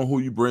 based on who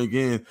you bring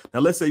in.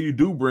 Now, let's say you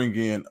do bring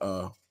in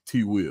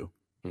T. Will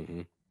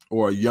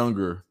or a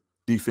younger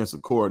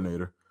defensive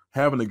coordinator.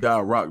 Having a guy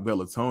Roc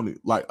Bellantoni,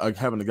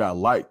 having a guy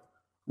like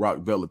Roc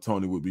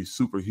Bellantoni would be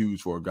super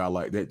huge for a guy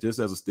like that, just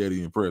as a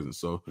steadying presence.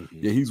 So,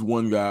 yeah, he's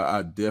one guy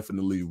I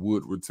definitely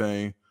would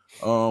retain.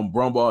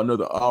 Brumbaugh,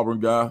 another Auburn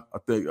guy. I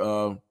think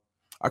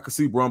I could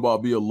see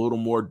Brumbaugh be a little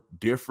more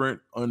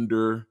different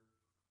under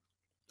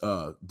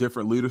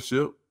different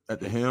leadership at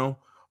the helm.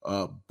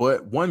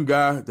 But one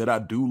guy that I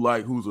do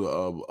like who's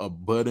a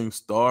budding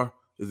star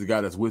is the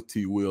guy that's with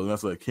T. Will, and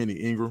that's like Kenny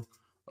Ingram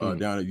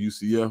down at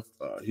UCF.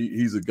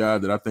 He's a guy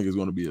that I think is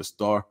going to be a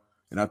star.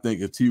 And I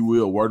think if T.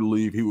 Will were to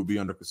leave, he would be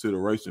under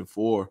consideration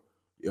for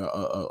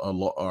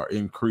a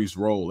increased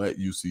role at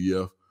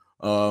UCF.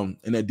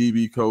 And that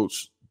DB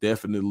coach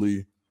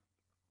definitely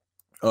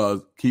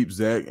keep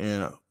Zach.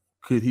 And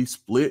could he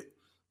split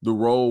the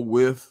role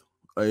with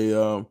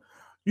a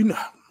you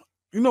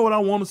know what I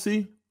want to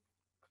see?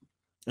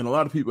 And a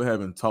lot of people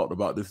haven't talked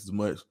about this as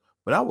much,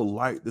 but I would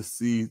like to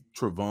see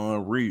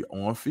Trevon Reed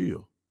on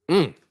field.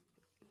 I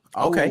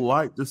would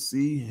like to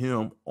see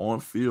him on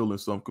field in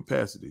some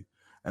capacity.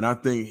 And I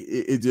think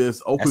it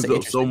just opens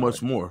up so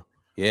much more.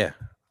 Yeah.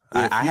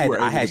 I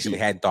actually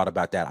hadn't thought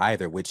about that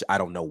either, which I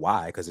don't know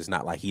why, because it's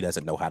not like he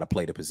doesn't know how to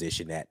play the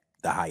position at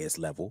the highest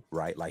level,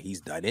 right? Like,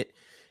 he's done it.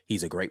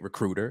 He's a great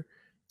recruiter.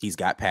 He's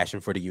got passion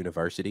for the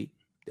university.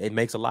 It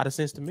makes a lot of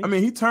sense to me. I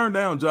mean, he turned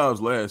down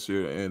jobs last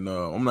year, and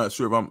I'm not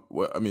sure if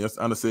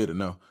I'm said it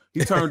now.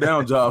 He turned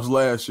down jobs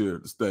last year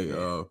to stay at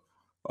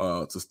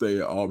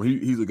Auburn.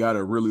 He's a guy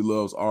that really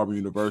loves Auburn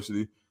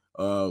University.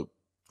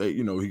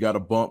 He got a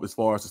bump as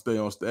far as to stay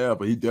on staff,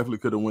 but he definitely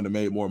could have went and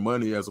made more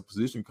money as a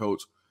position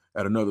coach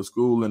at another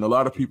school. And a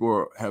lot of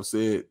people have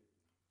said,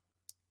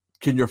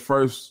 can your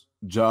first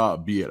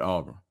job be at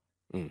Auburn?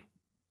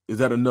 Is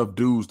that enough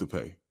dues to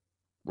pay?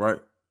 Right.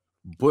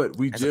 But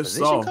we as just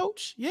saw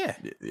coach. Yeah.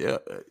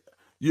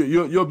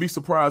 You'll be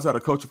surprised how the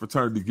coaching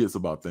fraternity gets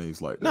about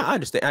things like that. No, I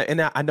understand.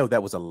 And I know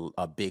that was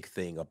a big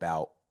thing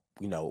about,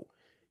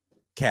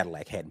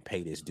 Cadillac hadn't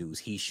paid his dues.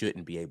 He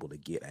shouldn't be able to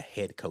get a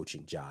head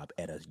coaching job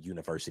at a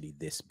university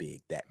this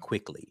big that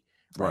quickly,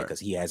 right? Because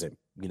he hasn't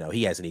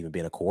even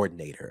been a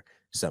coordinator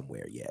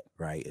somewhere yet,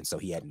 right? And so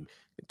he hadn't,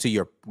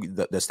 to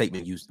the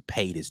statement used,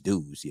 paid his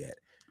dues yet,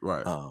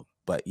 right?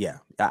 But yeah,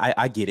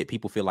 I get it.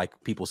 People feel like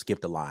people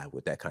skip the line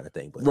with that kind of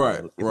thing,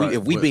 but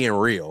if we being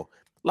real,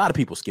 a lot of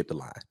people skip the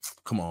line.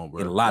 Come on,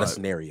 bro. In a lot of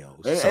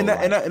scenarios, and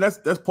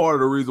that's part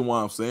of the reason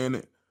why I'm saying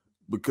it,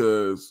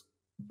 because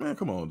man,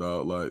 come on,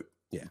 dog, like.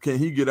 Yeah. Can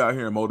he get out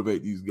here and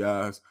motivate these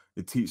guys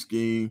and teach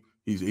scheme?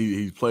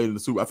 He's played in the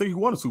Super. I think he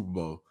won a Super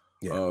Bowl.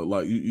 Yeah.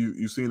 Like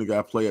you've seen the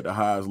guy play at the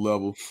highest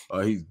level.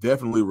 He's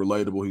definitely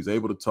relatable. He's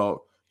able to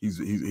talk. He's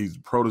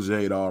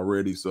protéged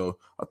already. So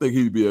I think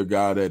he'd be a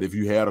guy that if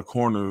you had a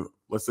corner,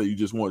 let's say you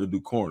just wanted to do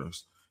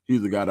corners,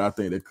 he's a guy that I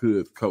think that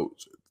could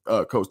coach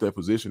that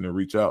position and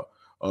reach out.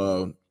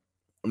 I'm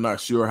not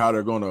sure how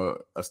they're going to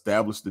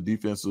establish the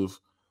defensive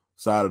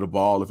side of the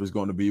ball, if it's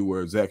going to be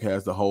where Zach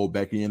has to hold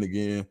back in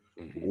again,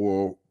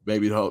 or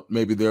maybe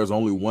there's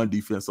only one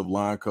defensive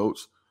line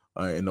coach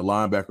and the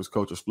linebackers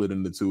coach are split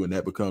into two, and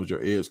that becomes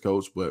your edge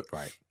coach. But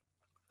right,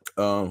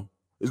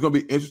 it's going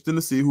to be interesting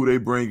to see who they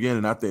bring in,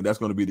 and I think that's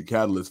going to be the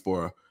catalyst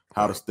for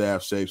how the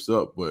staff shapes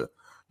up. But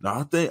no,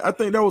 I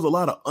think there was a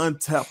lot of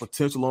untapped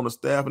potential on the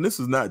staff, and this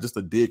is not just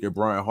a dig at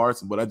Brian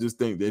Hartson, but I just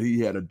think that he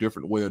had a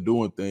different way of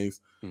doing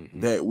things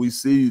that we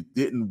see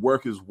didn't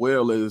work as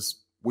well as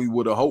we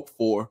would have hoped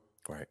for.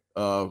 Right.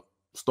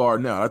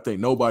 starting out. I think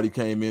nobody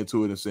came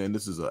into it and saying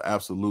this is an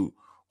absolute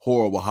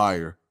horrible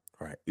hire.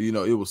 Right. You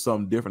know, it was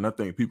something different. I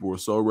think people were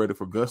so ready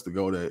for Gus to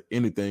go that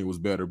anything was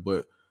better.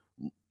 But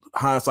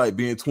hindsight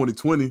being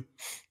 2020,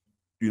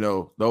 you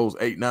know, those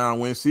 8-9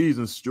 win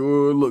seasons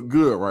sure look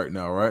good right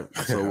now, right?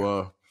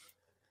 So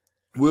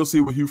we'll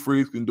see what Hugh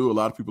Freeze can do. A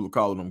lot of people are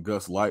calling him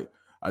Gus Light.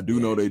 I do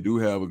know they do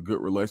have a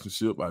good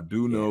relationship. I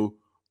do know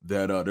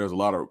that there's a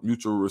lot of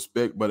mutual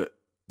respect, but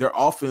their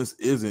offense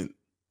isn't.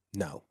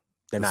 No,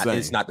 they're not. Same.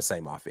 It's not the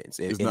same offense.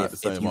 It's not the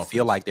same if you offense.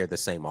 feel like they're the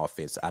same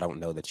offense, I don't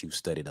know that you've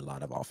studied a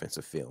lot of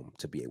offensive film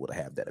to be able to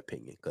have that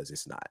opinion, because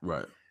it's not.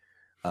 Right.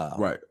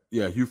 Right.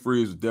 Yeah, Hugh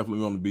Freeze is definitely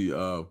going to be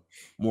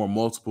more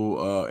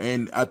multiple.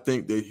 And I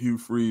think that Hugh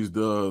Freeze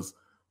does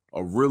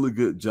a really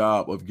good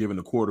job of giving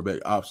the quarterback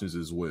options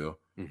as well.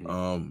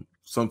 Mm-hmm.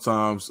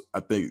 Sometimes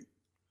I think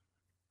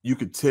you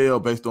could tell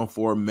based on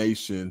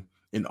formation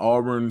in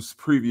Auburn's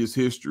previous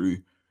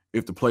history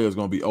if the player is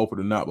going to be open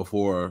or not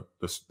before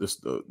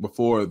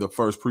the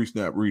first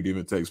pre-snap read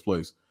even takes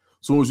place.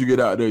 As soon as you get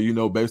out there, you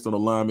know, based on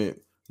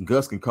alignment,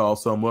 Gus can call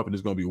something up and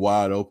it's going to be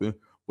wide open.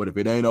 But if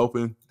it ain't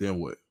open, then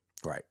what?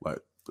 Right. Like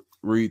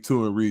read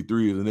 2 and read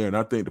 3 is in there. And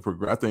I think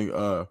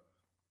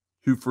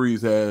Hugh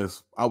Freeze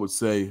has, I would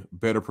say,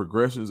 better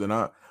progressions. And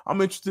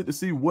I'm interested to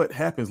see what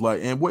happens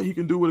and what he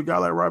can do with a guy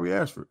like Robbie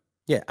Ashford.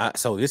 Yeah.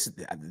 So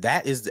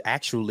that is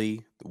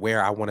actually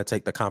where I want to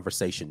take the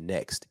conversation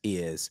next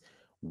is,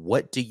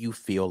 what do you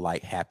feel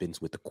like happens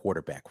with the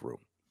quarterback room?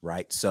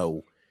 Right.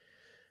 So,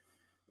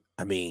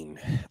 I mean,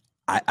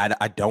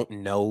 I don't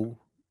know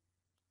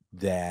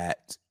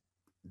that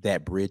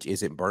bridge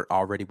isn't burnt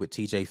already with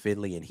TJ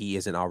Finley and he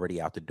isn't already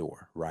out the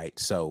door. Right.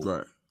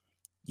 So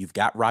you've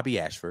got Robbie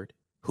Ashford,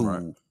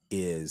 who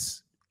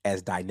is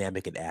as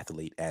dynamic an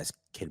athlete as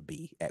can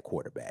be at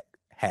quarterback,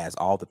 has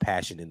all the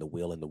passion and the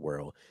will in the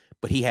world,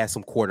 but he has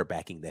some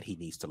quarterbacking that he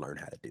needs to learn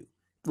how to do.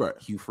 Right.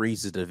 Hugh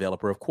Freeze is the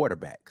developer of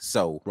quarterback.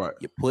 So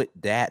you put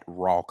that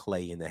raw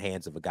clay in the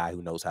hands of a guy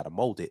who knows how to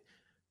mold it,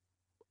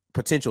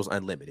 potential's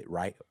unlimited,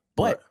 right?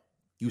 But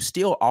you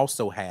still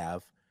also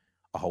have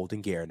a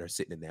Holden Geriner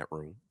sitting in that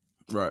room,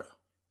 right,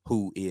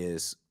 who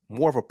is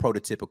more of a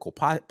prototypical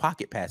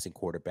pocket passing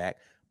quarterback,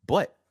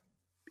 but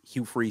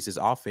Hugh Freeze's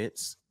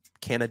offense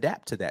can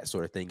adapt to that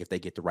sort of thing if they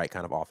get the right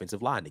kind of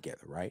offensive line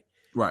together, right?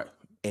 Right.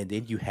 And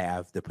then you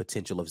have the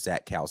potential of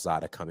Zach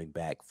Calzada coming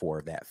back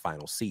for that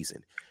final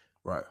season.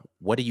 Right.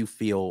 What do you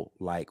feel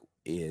like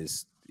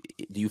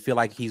do you feel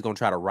like he's going to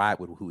try to ride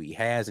with who he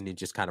has and then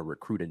just kind of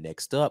recruit a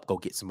next up, go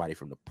get somebody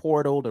from the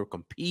portal to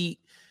compete?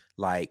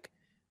 Like,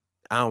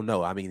 I don't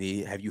know. I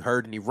mean, have you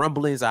heard any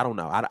rumblings? I don't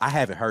know. I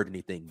haven't heard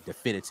anything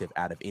definitive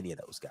out of any of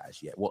those guys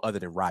yet. Well, other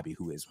than Robbie,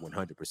 who is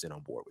 100%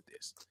 on board with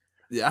this.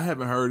 Yeah, I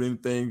haven't heard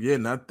anything yet.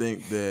 And I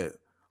think that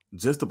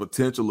just the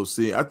potential of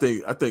seeing, I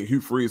think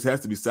Hugh Freeze has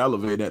to be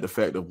salivating at the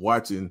fact of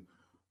watching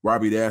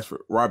Robbie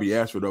Ashford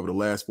over the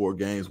last 4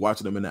 games,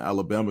 watching him in the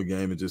Alabama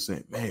game and just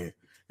saying, man,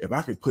 if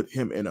I could put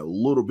him in a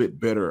little bit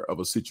better of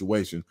a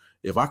situation,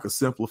 if I could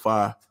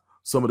simplify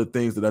some of the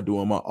things that I do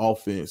on my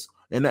offense,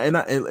 and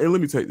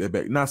let me take that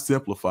back, not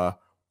simplify.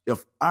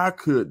 If I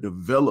could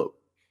develop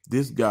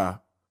this guy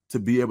to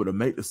be able to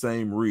make the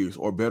same reads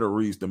or better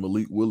reads than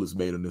Malik Willis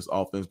made in this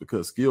offense,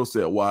 because skill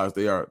set wise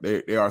they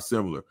are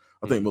similar.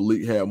 I think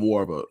Malik had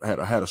more of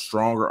had a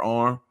stronger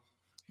arm.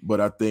 But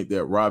I think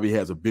that Robbie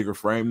has a bigger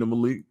frame than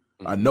Malik.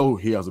 Mm-hmm. I know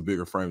he has a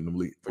bigger frame than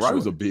Malik.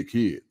 Robbie's a big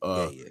kid,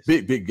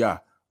 big guy.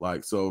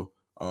 Like, so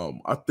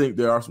I think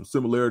there are some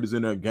similarities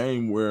in that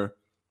game where,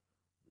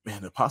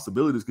 man, the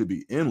possibilities could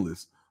be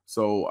endless.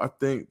 So I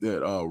think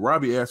that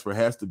Robbie Ashford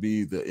has to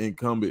be the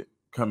incumbent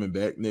coming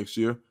back next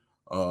year.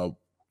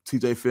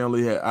 TJ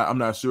Finley, I'm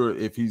not sure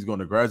if he's going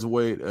to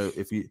graduate.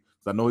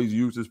 I know he's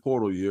used his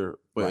portal year,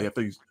 but I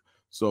think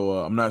so.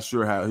 I'm not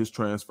sure how his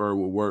transfer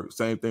will work.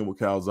 Same thing with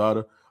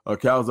Calzada.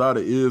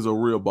 Calzada is a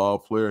real ball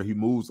player. He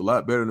moves a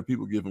lot better than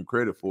people give him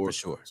credit for.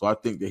 Sure. So I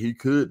think that he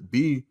could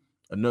be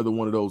another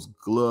one of those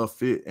glove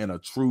fit and a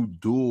true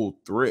dual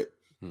threat.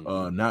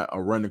 Mm-hmm. Not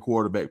a running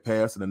quarterback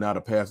passing and not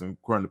a passing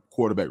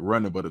quarterback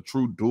running, but a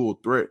true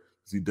dual threat,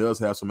 because he does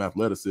have some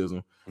athleticism.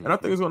 Mm-hmm. And I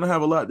think it's going to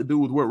have a lot to do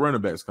with what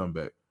running backs come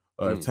back.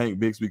 If Tank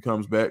Bixby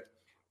comes back,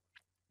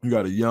 you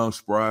got a young,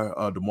 spry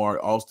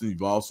Damari Alston.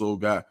 You've also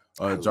got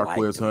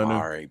Jarquez Hunter.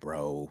 Damari,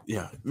 bro.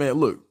 Yeah, man,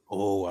 look.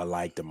 Oh, I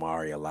like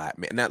Damari a lot,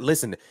 man. Now,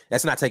 listen,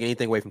 that's not taking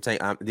anything away from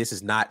Tank. This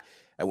is not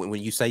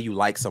when you say you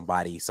like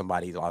somebody's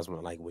always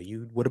like, well,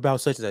 what about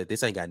such and such?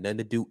 This ain't got nothing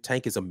to do.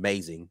 Tank is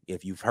amazing.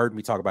 If you've heard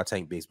me talk about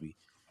Tank Bixby,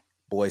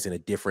 boy's in a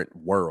different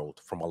world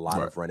from a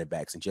lot of running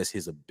backs, and just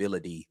his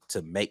ability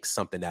to make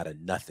something out of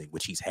nothing,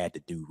 which he's had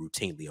to do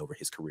routinely over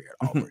his career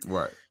at Auburn.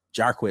 Right.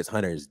 Jarquez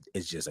Hunter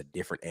is just a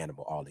different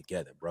animal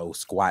altogether, bro.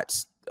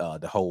 Squats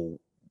the whole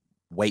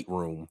weight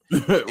room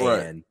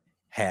and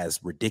has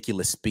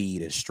ridiculous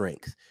speed and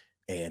strength.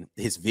 And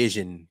his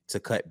vision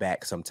to cut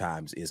back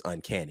sometimes is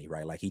uncanny,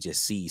 right? Like, he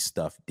just sees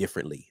stuff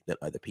differently than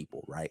other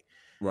people, right?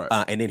 Right.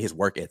 And then his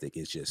work ethic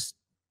is just,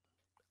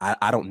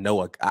 I don't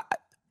know.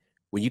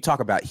 When you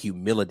talk about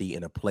humility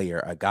in a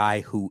player, a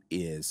guy who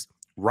is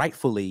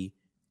rightfully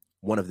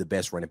one of the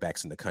best running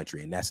backs in the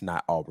country, and that's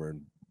not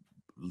Auburn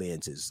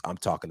lenses. I'm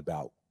talking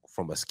about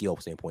from a skill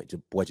standpoint.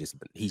 Boy,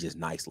 he's just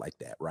nice like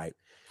that, right?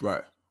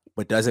 Right.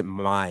 But doesn't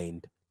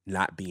mind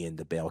not being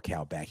the bell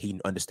cow back. He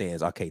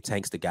understands, okay,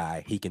 Tank's the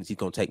guy. He's going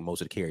to take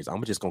most of the carries.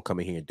 I'm just going to come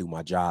in here and do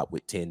my job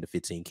with 10 to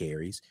 15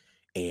 carries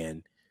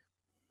and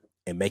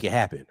make it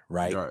happen,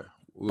 right? Right.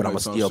 But I'm going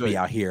to still be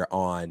out here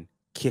on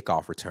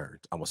kickoff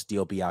returns. I'm going to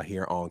still be out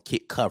here on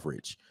kick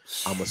coverage.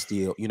 I'm going to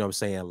still, you know what I'm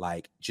saying?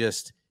 Like,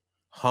 just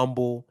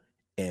humble.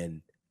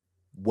 And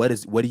what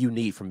do you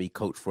need from me,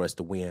 coach, for us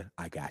to win?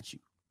 I got you.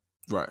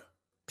 Right.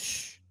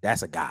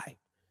 That's a guy.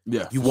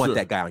 Yeah. You want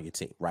that guy on your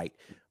team, right?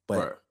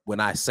 But when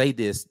I say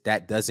this,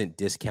 that doesn't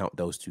discount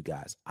those two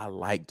guys. I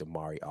like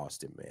Damari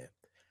Alston, man.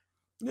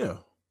 Yeah.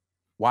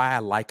 Why I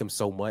like him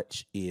so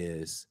much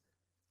is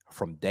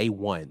from day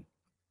one,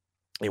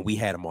 and we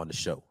had him on the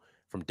show.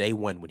 From day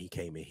one when he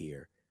came in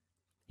here,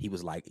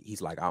 he's like,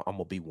 I'm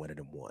gonna be one of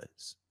them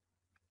ones.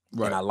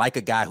 Right. And I like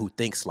a guy who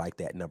thinks like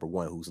that, number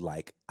one, who's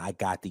like, I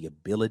got the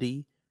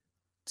ability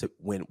to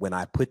when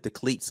I put the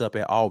cleats up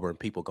at Auburn,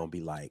 people gonna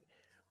be like,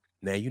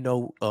 now you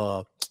know,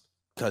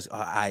 because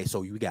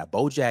so you got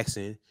Bo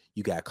Jackson,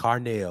 you got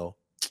Carnell,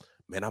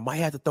 man, I might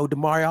have to throw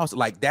Damari Alston.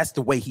 Like, that's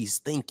the way he's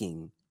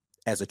thinking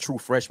as a true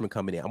freshman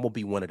coming in. I'm gonna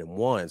be one of them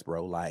ones,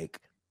 bro. Like,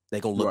 they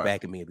gonna look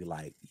back at me and be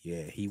like,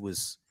 yeah, he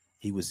was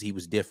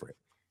different.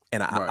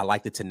 And I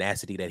like the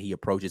tenacity that he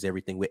approaches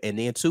everything with. And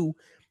then too,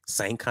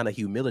 same kind of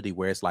humility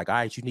where it's like, all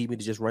right, you need me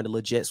to just run a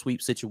little jet sweep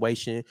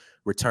situation,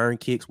 return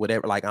kicks,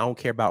 whatever. Like, I don't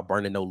care about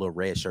burning no little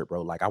red shirt,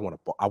 bro. Like, I want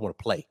to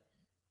play.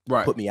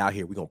 Right. Put me out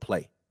here. We're gonna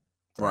play.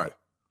 Right.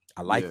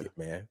 I like it,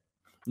 man.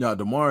 Yeah,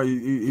 Damari,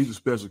 he's a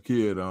special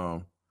kid. I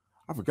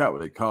forgot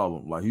what they call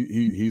him. Like,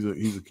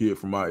 he's a kid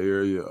from my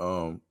area.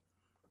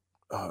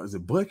 Is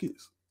it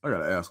Buckets? I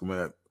gotta ask him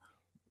that.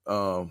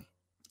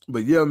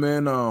 But yeah,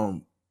 man,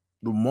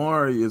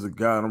 Damari is a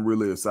guy I'm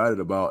really excited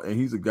about, and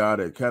he's a guy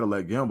that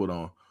Cadillac gambled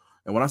on.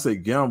 And when I say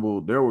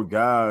gamble, there were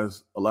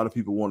guys, a lot of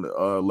people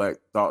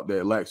thought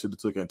that Lack should have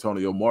took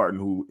Antonio Martin,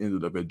 who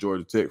ended up at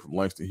Georgia Tech from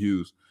Langston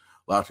Hughes.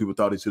 A lot of people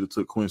thought he should have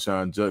took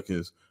Quinshon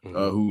Judkins,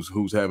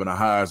 who's having a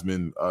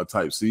Heisman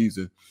type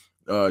season.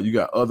 You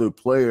got other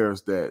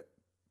players that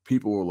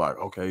people were like,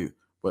 okay,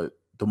 but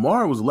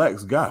Damari was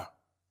Lack's guy.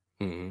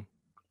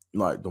 Mm-hmm.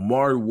 Like,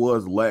 Damari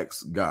was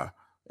Lack's guy.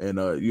 And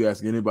you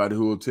ask anybody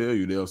who will tell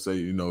you, they'll say,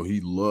 you know,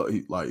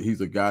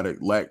 he's a guy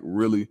that Lack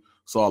really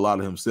saw a lot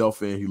of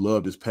himself in. He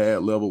loved his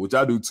pad level, which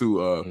I do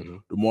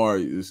too.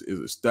 Damari is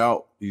a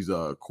stout. He's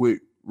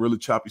quick, really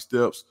choppy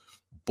steps,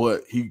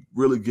 but he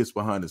really gets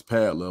behind his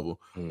pad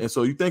level. And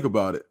so you think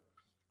about it.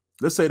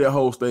 Let's say that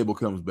whole stable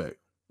comes back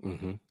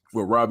with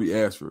Robbie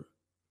Ashford,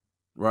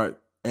 right,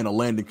 and a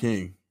Landon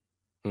King,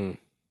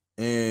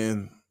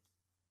 and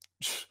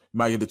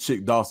might get the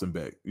Chick Dawson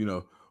back. You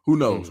know, who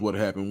knows what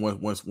happened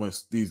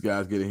once these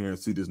guys get in here and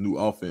see this new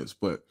offense.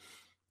 But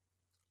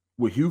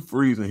with Hugh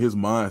Freeze and his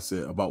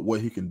mindset about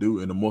what he can do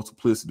and the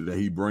multiplicity that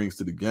he brings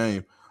to the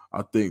game,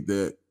 I think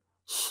that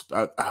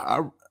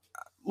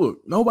look,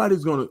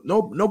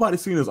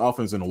 nobody's seen his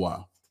offense in a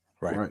while.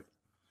 Right.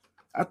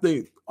 I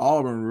think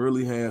Auburn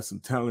really has some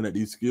talent at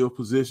these skill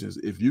positions.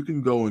 If you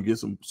can go and get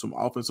some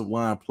offensive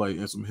line play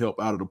and some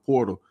help out of the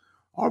portal,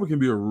 Auburn can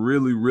be a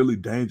really, really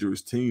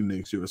dangerous team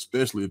next year,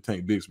 especially if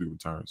Tank Bigsby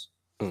returns.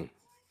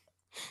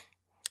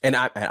 And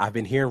I've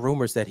been hearing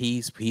rumors that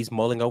he's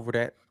mulling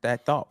over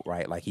that thought,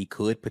 right? Like, he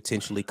could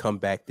potentially come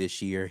back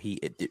this year.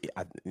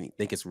 I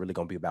think it's really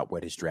going to be about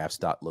what his draft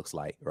stock looks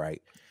like,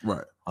 right?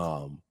 Right.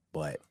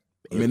 But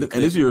I mean, and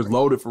this year is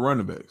loaded for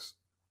running backs.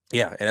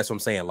 Yeah, and that's what I'm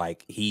saying.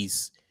 Like,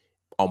 he's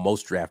on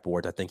most draft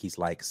boards, I think he's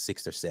like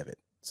 6th or 7th,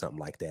 something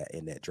like that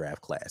in that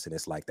draft class. And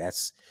it's like, I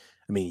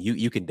mean,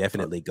 you can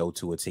definitely go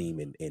to a team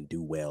and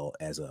do well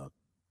as a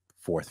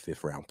 4th,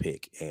 5th round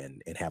pick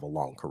and have a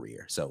long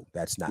career. So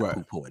that's not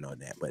poo-pooing on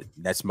that, but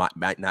that's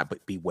might not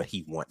be what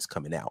he wants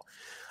coming out.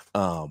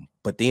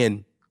 But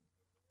then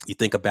you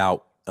think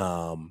about,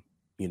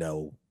 you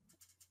know,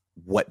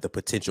 what the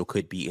potential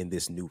could be in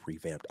this new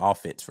revamped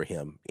offense for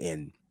him.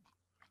 And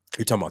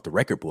you're talking about the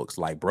record books.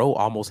 Like, bro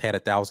almost had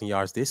 1,000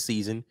 yards this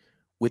season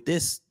with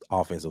this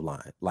offensive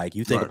line. Like,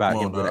 you think about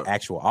him with an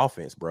actual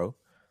offense, bro.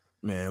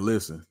 Man,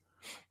 listen,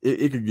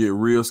 it could get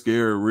real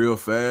scary real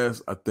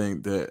fast. I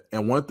think that,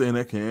 and one thing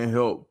that can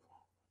help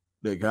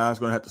that guys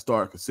going to have to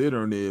start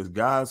considering is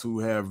guys who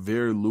have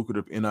very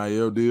lucrative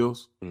NIL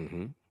deals.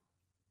 Mm-hmm.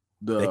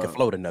 They can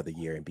float another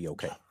year and be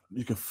okay.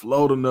 You can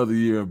float another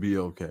year and be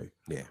okay.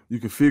 Yeah. You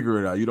can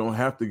figure it out. You don't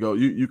have to go.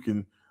 You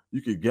can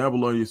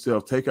gamble on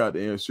yourself, take out the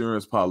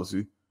insurance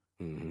policy,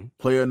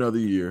 play another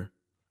year,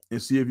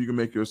 and see if you can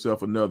make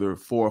yourself another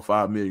 $4 or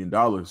 $5 million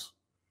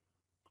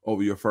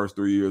over your first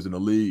 3 years in the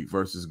league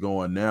versus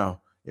going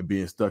now and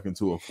being stuck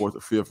into a 4th or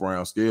 5th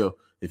round scale.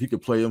 If he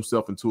could play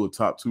himself into a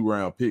top 2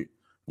 round pick,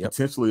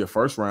 potentially a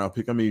 1st round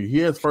pick. I mean, he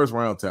has 1st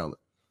round talent.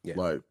 Yeah.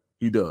 Like,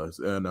 he does.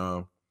 And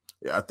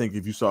I think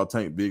if you saw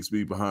Tank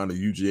Bigsby behind the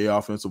UGA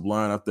offensive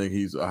line, I think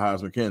he's a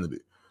Heisman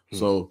candidate.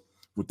 So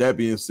with that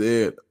being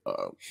said,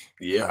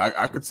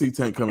 I could see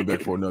Tank coming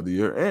back for another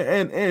year,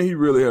 and he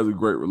really has a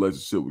great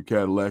relationship with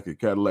Cadillac, and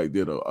Cadillac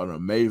did an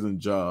amazing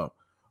job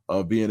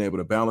of being able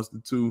to balance the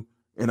two.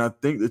 And I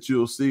think that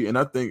you'll see, and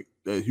I think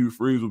that Hugh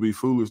Freeze would be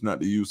foolish not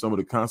to use some of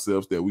the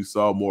concepts that we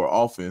saw more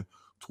often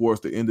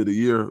towards the end of the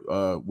year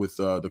with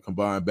the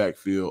combined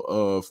backfield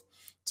of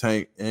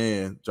Tank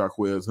and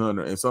Jarquez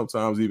Hunter, and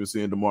sometimes even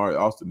seeing Damari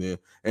Austin in.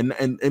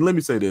 And let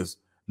me say this,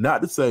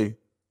 not to say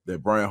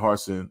that Brian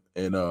Harsin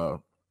and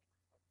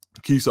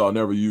Keesaw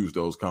never used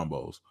those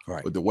combos,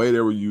 right? But the way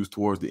they were used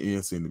towards the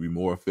end seemed to be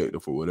more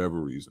effective for whatever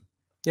reason.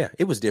 Yeah,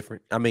 it was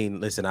different. I mean,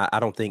 listen, I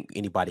don't think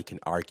anybody can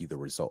argue the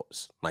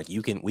results. Like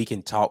we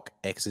can talk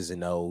X's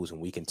and O's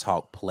and we can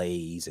talk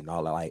plays and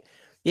all that. Like,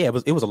 yeah,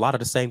 it was a lot of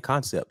the same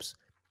concepts.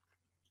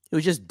 It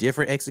was just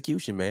different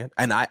execution, man.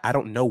 And I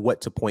don't know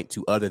what to point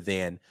to other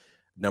than,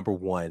 number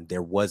one,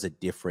 there was a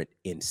different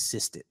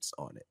insistence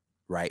on it,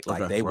 right?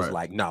 Like they was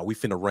like, no, we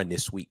finna run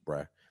this sweep,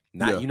 bro.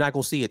 You're not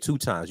gonna see it 2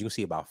 times. You're gonna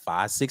see about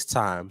 5-6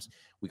 times.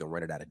 We're gonna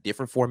run it out of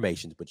different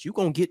formations, but you're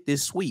gonna get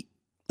this sweep.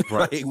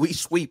 Right. Like, we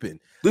sweeping.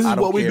 This is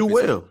what we do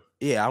well.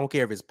 I don't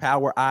care if it's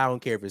power I don't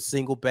care if it's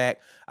single back.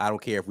 I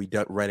don't care if we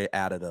don't run it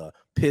out of the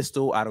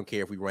pistol. I don't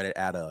care if we run it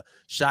out of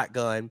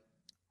shotgun.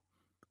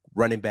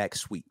 Running back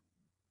sweep.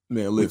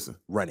 Man, listen.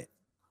 Run it.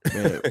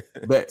 Man,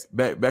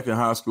 back in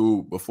high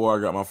school, before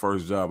I got my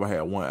first job, I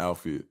had one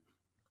outfit.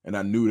 And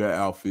I knew that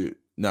outfit.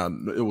 Now,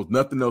 it was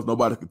nothing else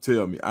nobody could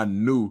tell me. I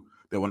knew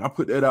that when I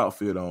put that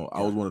outfit on,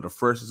 I was one of the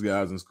freshest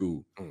guys in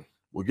school.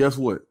 Well, guess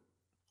what?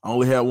 I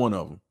only had one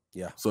of them.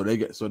 Yeah. So they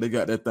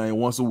got that thing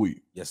once a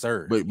week. Yes,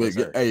 sir.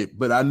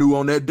 But I knew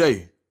on that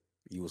day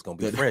you was gonna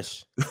be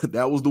fresh.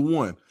 That was the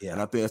one. Yeah.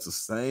 And I think that's the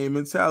same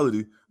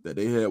mentality that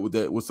they had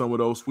with some of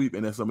those sweep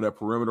and then some of that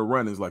perimeter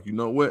runnings. Like, you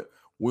know what?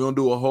 We don't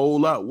do a whole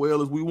lot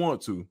well as we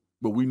want to,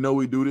 but we know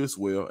we do this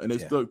well, and they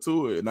stuck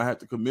to it. And I have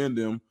to commend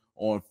them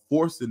on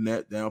forcing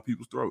that down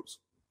people's throats.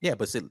 Yeah,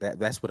 but see,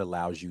 that's what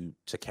allows you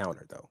to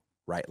counter, though.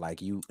 Right,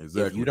 like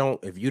exactly.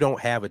 if you don't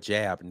have a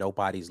jab,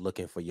 nobody's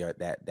looking for your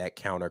that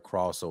counter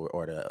cross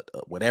or the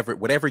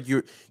whatever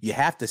you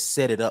have to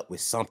set it up with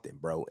something,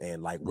 bro.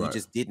 And like we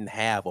just didn't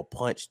have a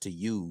punch to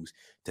use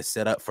to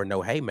set up for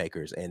no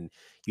haymakers. And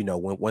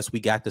once we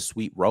got the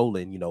sweep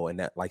rolling, and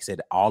that, like I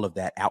said, all of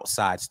that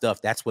outside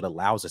stuff, that's what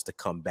allows us to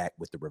come back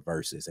with the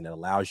reverses, and it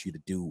allows you to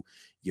do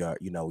your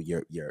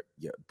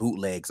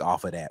bootlegs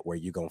off of that, where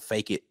you're gonna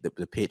fake it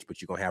the pitch,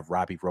 but you're gonna have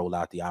Robbie roll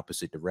out the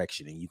opposite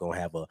direction, and you're gonna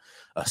have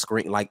a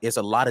screen. Like, it's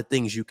a lot of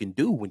things you can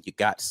do when you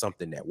got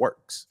something that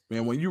works.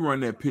 Man, when you run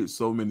that pitch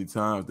so many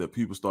times that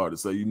people start to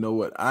say, you know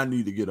what, I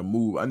need to get a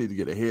move, I need to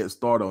get a head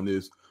start on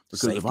this,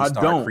 because safety if I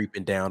don't,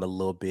 creeping down a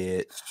little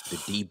bit, the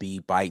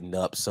DB biting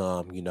up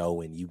some,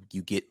 and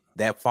you get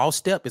that false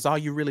step is all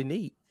you really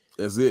need.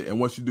 That's it. And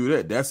once you do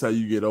that, that's how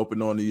you get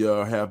open on the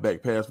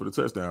halfback pass for the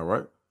touchdown,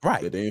 right?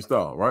 Right. That they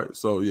install, right?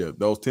 So yeah,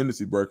 those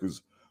tendency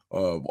breakers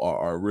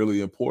are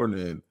really important.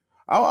 And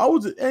I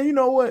was, and you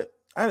know what?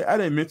 I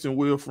didn't mention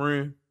Will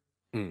Friend,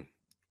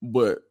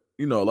 but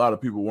a lot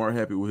of people weren't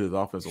happy with his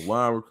offensive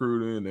line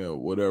recruiting and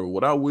whatever.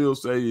 What I will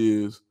say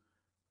is,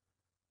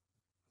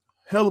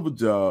 hell of a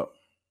job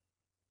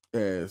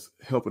as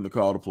helping to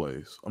call the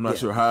plays. I'm not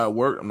sure how it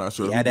worked. I'm not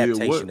sure the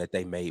adaptation that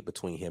they made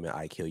between him and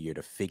Ike Hilliard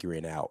to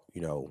figuring out,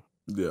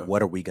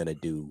 what are we going to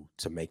do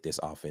to make this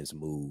offense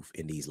move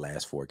in these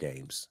last 4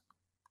 games?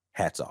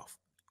 Hats off.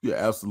 Yeah,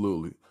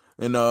 absolutely.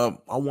 And I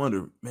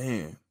wonder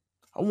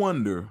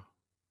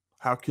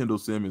how Kendall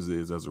Simmons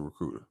is as a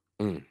recruiter.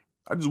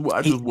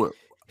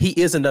 He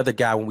is another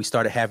guy when we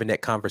started having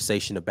that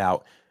conversation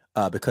about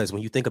because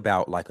when you think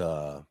about like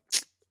a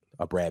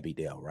Brad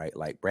Bedell, right?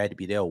 Like, Brad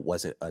Bedell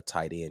wasn't a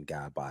tight end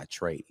guy by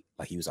trade.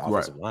 Like, he was an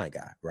offensive line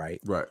guy,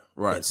 right? Right.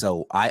 And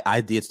so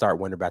I did start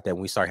wondering about that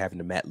when we started having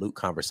the Matt Luke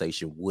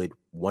conversation. Would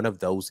one of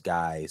those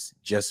guys,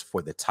 just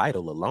for the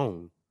title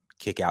alone,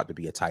 kick out to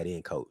be a tight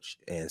end coach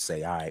and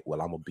say, all right,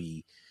 well, I'm going to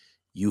be,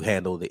 you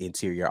handle the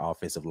interior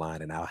offensive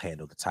line and I'll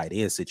handle the tight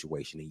end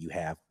situation. And you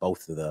have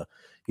both of the,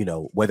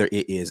 whether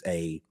it is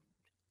a,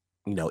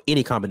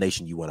 any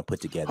combination you want to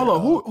put together. Hold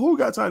on, who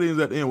got tight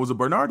ends at the end? Was it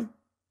Bernardi?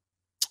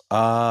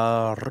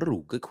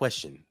 Good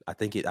question. I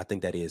think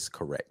that is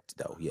correct,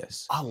 though.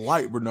 Yes. I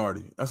like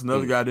Bernardi. That's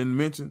another guy I didn't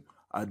mention.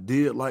 I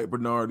did like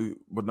Bernardi.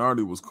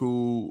 Bernardi was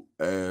cool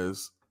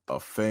as a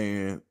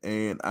fan,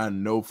 and I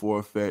know for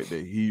a fact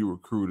that he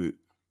recruited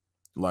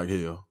like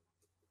hell,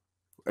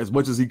 as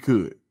much as he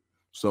could.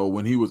 So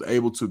when he was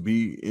able to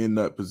be in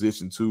that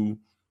position to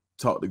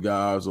talk to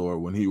guys, or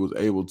when he was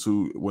able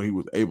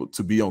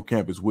to be on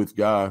campus with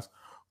guys,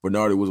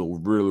 Bernardi was a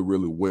really,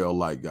 really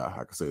well-liked guy.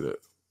 I can say that.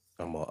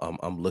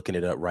 I'm looking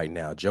it up right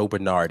now. Joe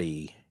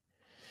Bernardi,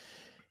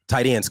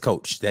 tight ends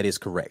coach. That is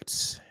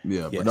correct.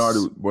 Yeah, yes.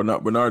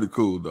 Bernardi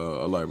cool.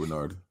 I like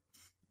Bernardi.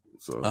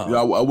 So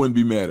I wouldn't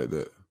be mad at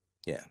that.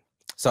 Yeah.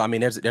 So I mean,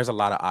 there's a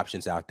lot of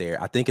options out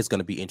there. I think it's going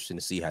to be interesting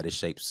to see how this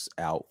shakes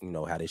out.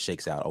 How this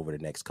shakes out over the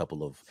next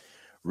couple of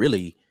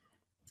really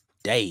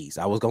days.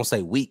 I was gonna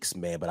say weeks,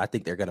 man, but I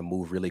think they're gonna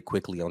move really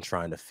quickly on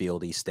trying to fill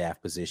these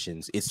staff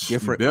positions. It's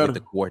different with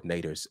the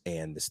coordinators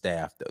and the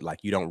staff. Like,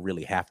 you don't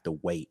really have to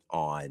wait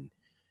on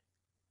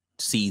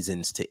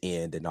seasons to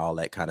end and all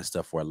that kind of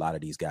stuff for a lot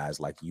of these guys.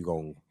 Like, you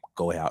gonna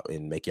go out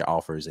and make your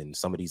offers, and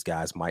some of these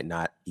guys might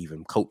not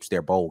even coach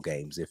their bowl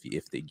games if you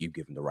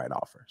give them the right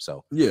offer.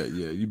 So yeah,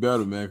 you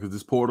better, man, because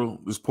this portal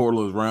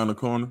is around the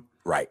corner,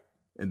 right?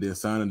 And then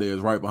signing day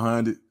is right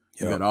behind it.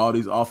 You got all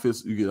these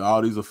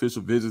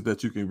official visits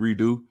that you can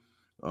redo.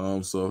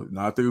 So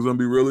now I think it's gonna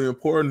be really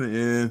important.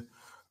 And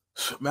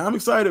man, I'm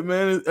excited,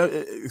 man.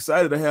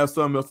 Excited to have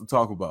something else to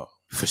talk about.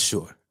 For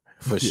sure.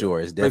 It's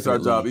definitely makes our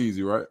job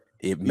easy, right?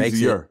 It makes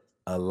it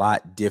a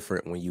lot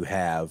different when you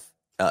have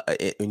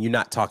when you're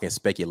not talking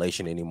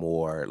speculation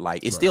anymore.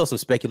 Like, it's still some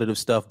speculative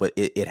stuff, but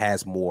it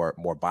has more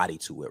body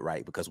to it,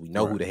 right? Because we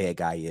know who the head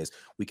guy is.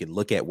 We can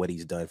look at what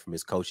he's done from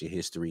his coaching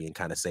history and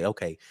kind of say,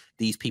 okay,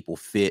 these people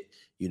fit.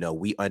 You know,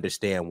 we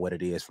understand what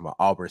it is from an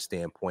Auburn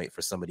standpoint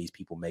for some of these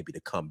people maybe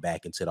to come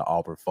back into the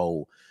Auburn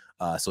fold.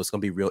 So it's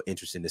going to be real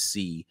interesting to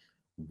see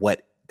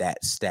what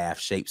that staff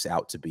shapes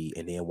out to be.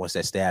 And then once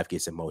that staff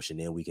gets in motion,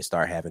 then we can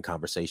start having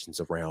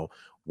conversations around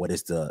what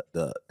is the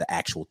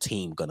actual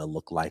team going to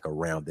look like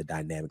around the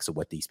dynamics of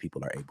what these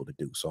people are able to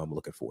do. So I'm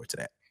looking forward to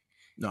that.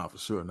 No, for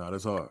sure. No,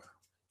 that's hard.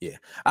 Yeah.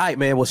 All right,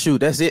 man. Well, shoot,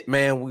 that's it,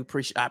 man. We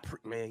appreciate,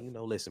 man, you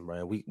know, listen,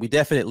 man,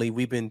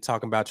 we've been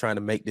talking about trying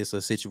to make this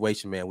a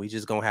situation, man. We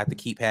just going to have to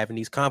keep having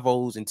these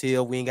convos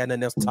until we ain't got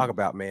nothing else to talk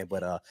about, man.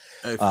 But,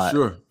 hey, for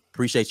sure.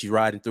 Appreciate you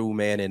riding through,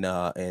 man,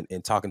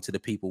 and talking to the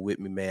people with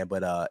me, man.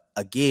 But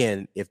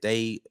again, if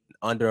they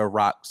under a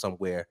rock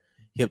somewhere,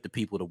 hit the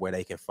people to where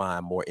they can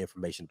find more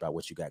information about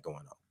what you got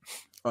going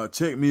on.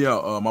 Check me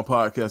out. My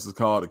podcast is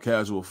called The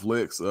Casual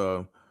Flex.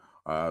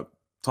 I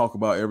talk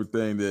about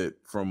everything that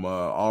from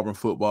Auburn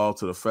football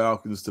to the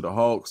Falcons to the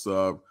Hawks.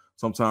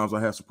 Sometimes I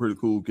have some pretty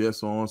cool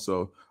guests on.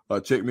 So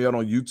check me out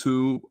on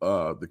YouTube,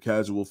 The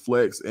Casual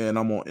Flex, and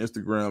I'm on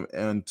Instagram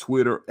and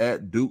Twitter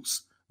at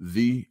Dukes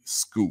the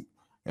Scoop.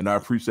 And I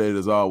appreciate it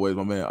as always,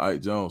 my man, Ike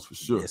Jones, for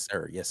sure.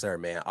 Yes, sir,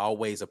 man.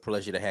 Always a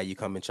pleasure to have you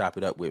come and chop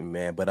it up with me,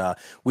 man. But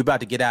we about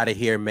to get out of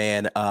here,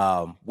 man.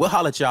 We'll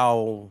holler at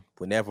y'all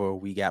whenever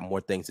we got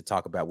more things to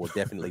talk about. We'll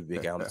definitely be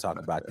able to talk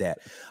about that.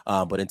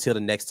 But until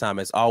the next time,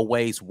 as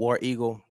always, War Eagle,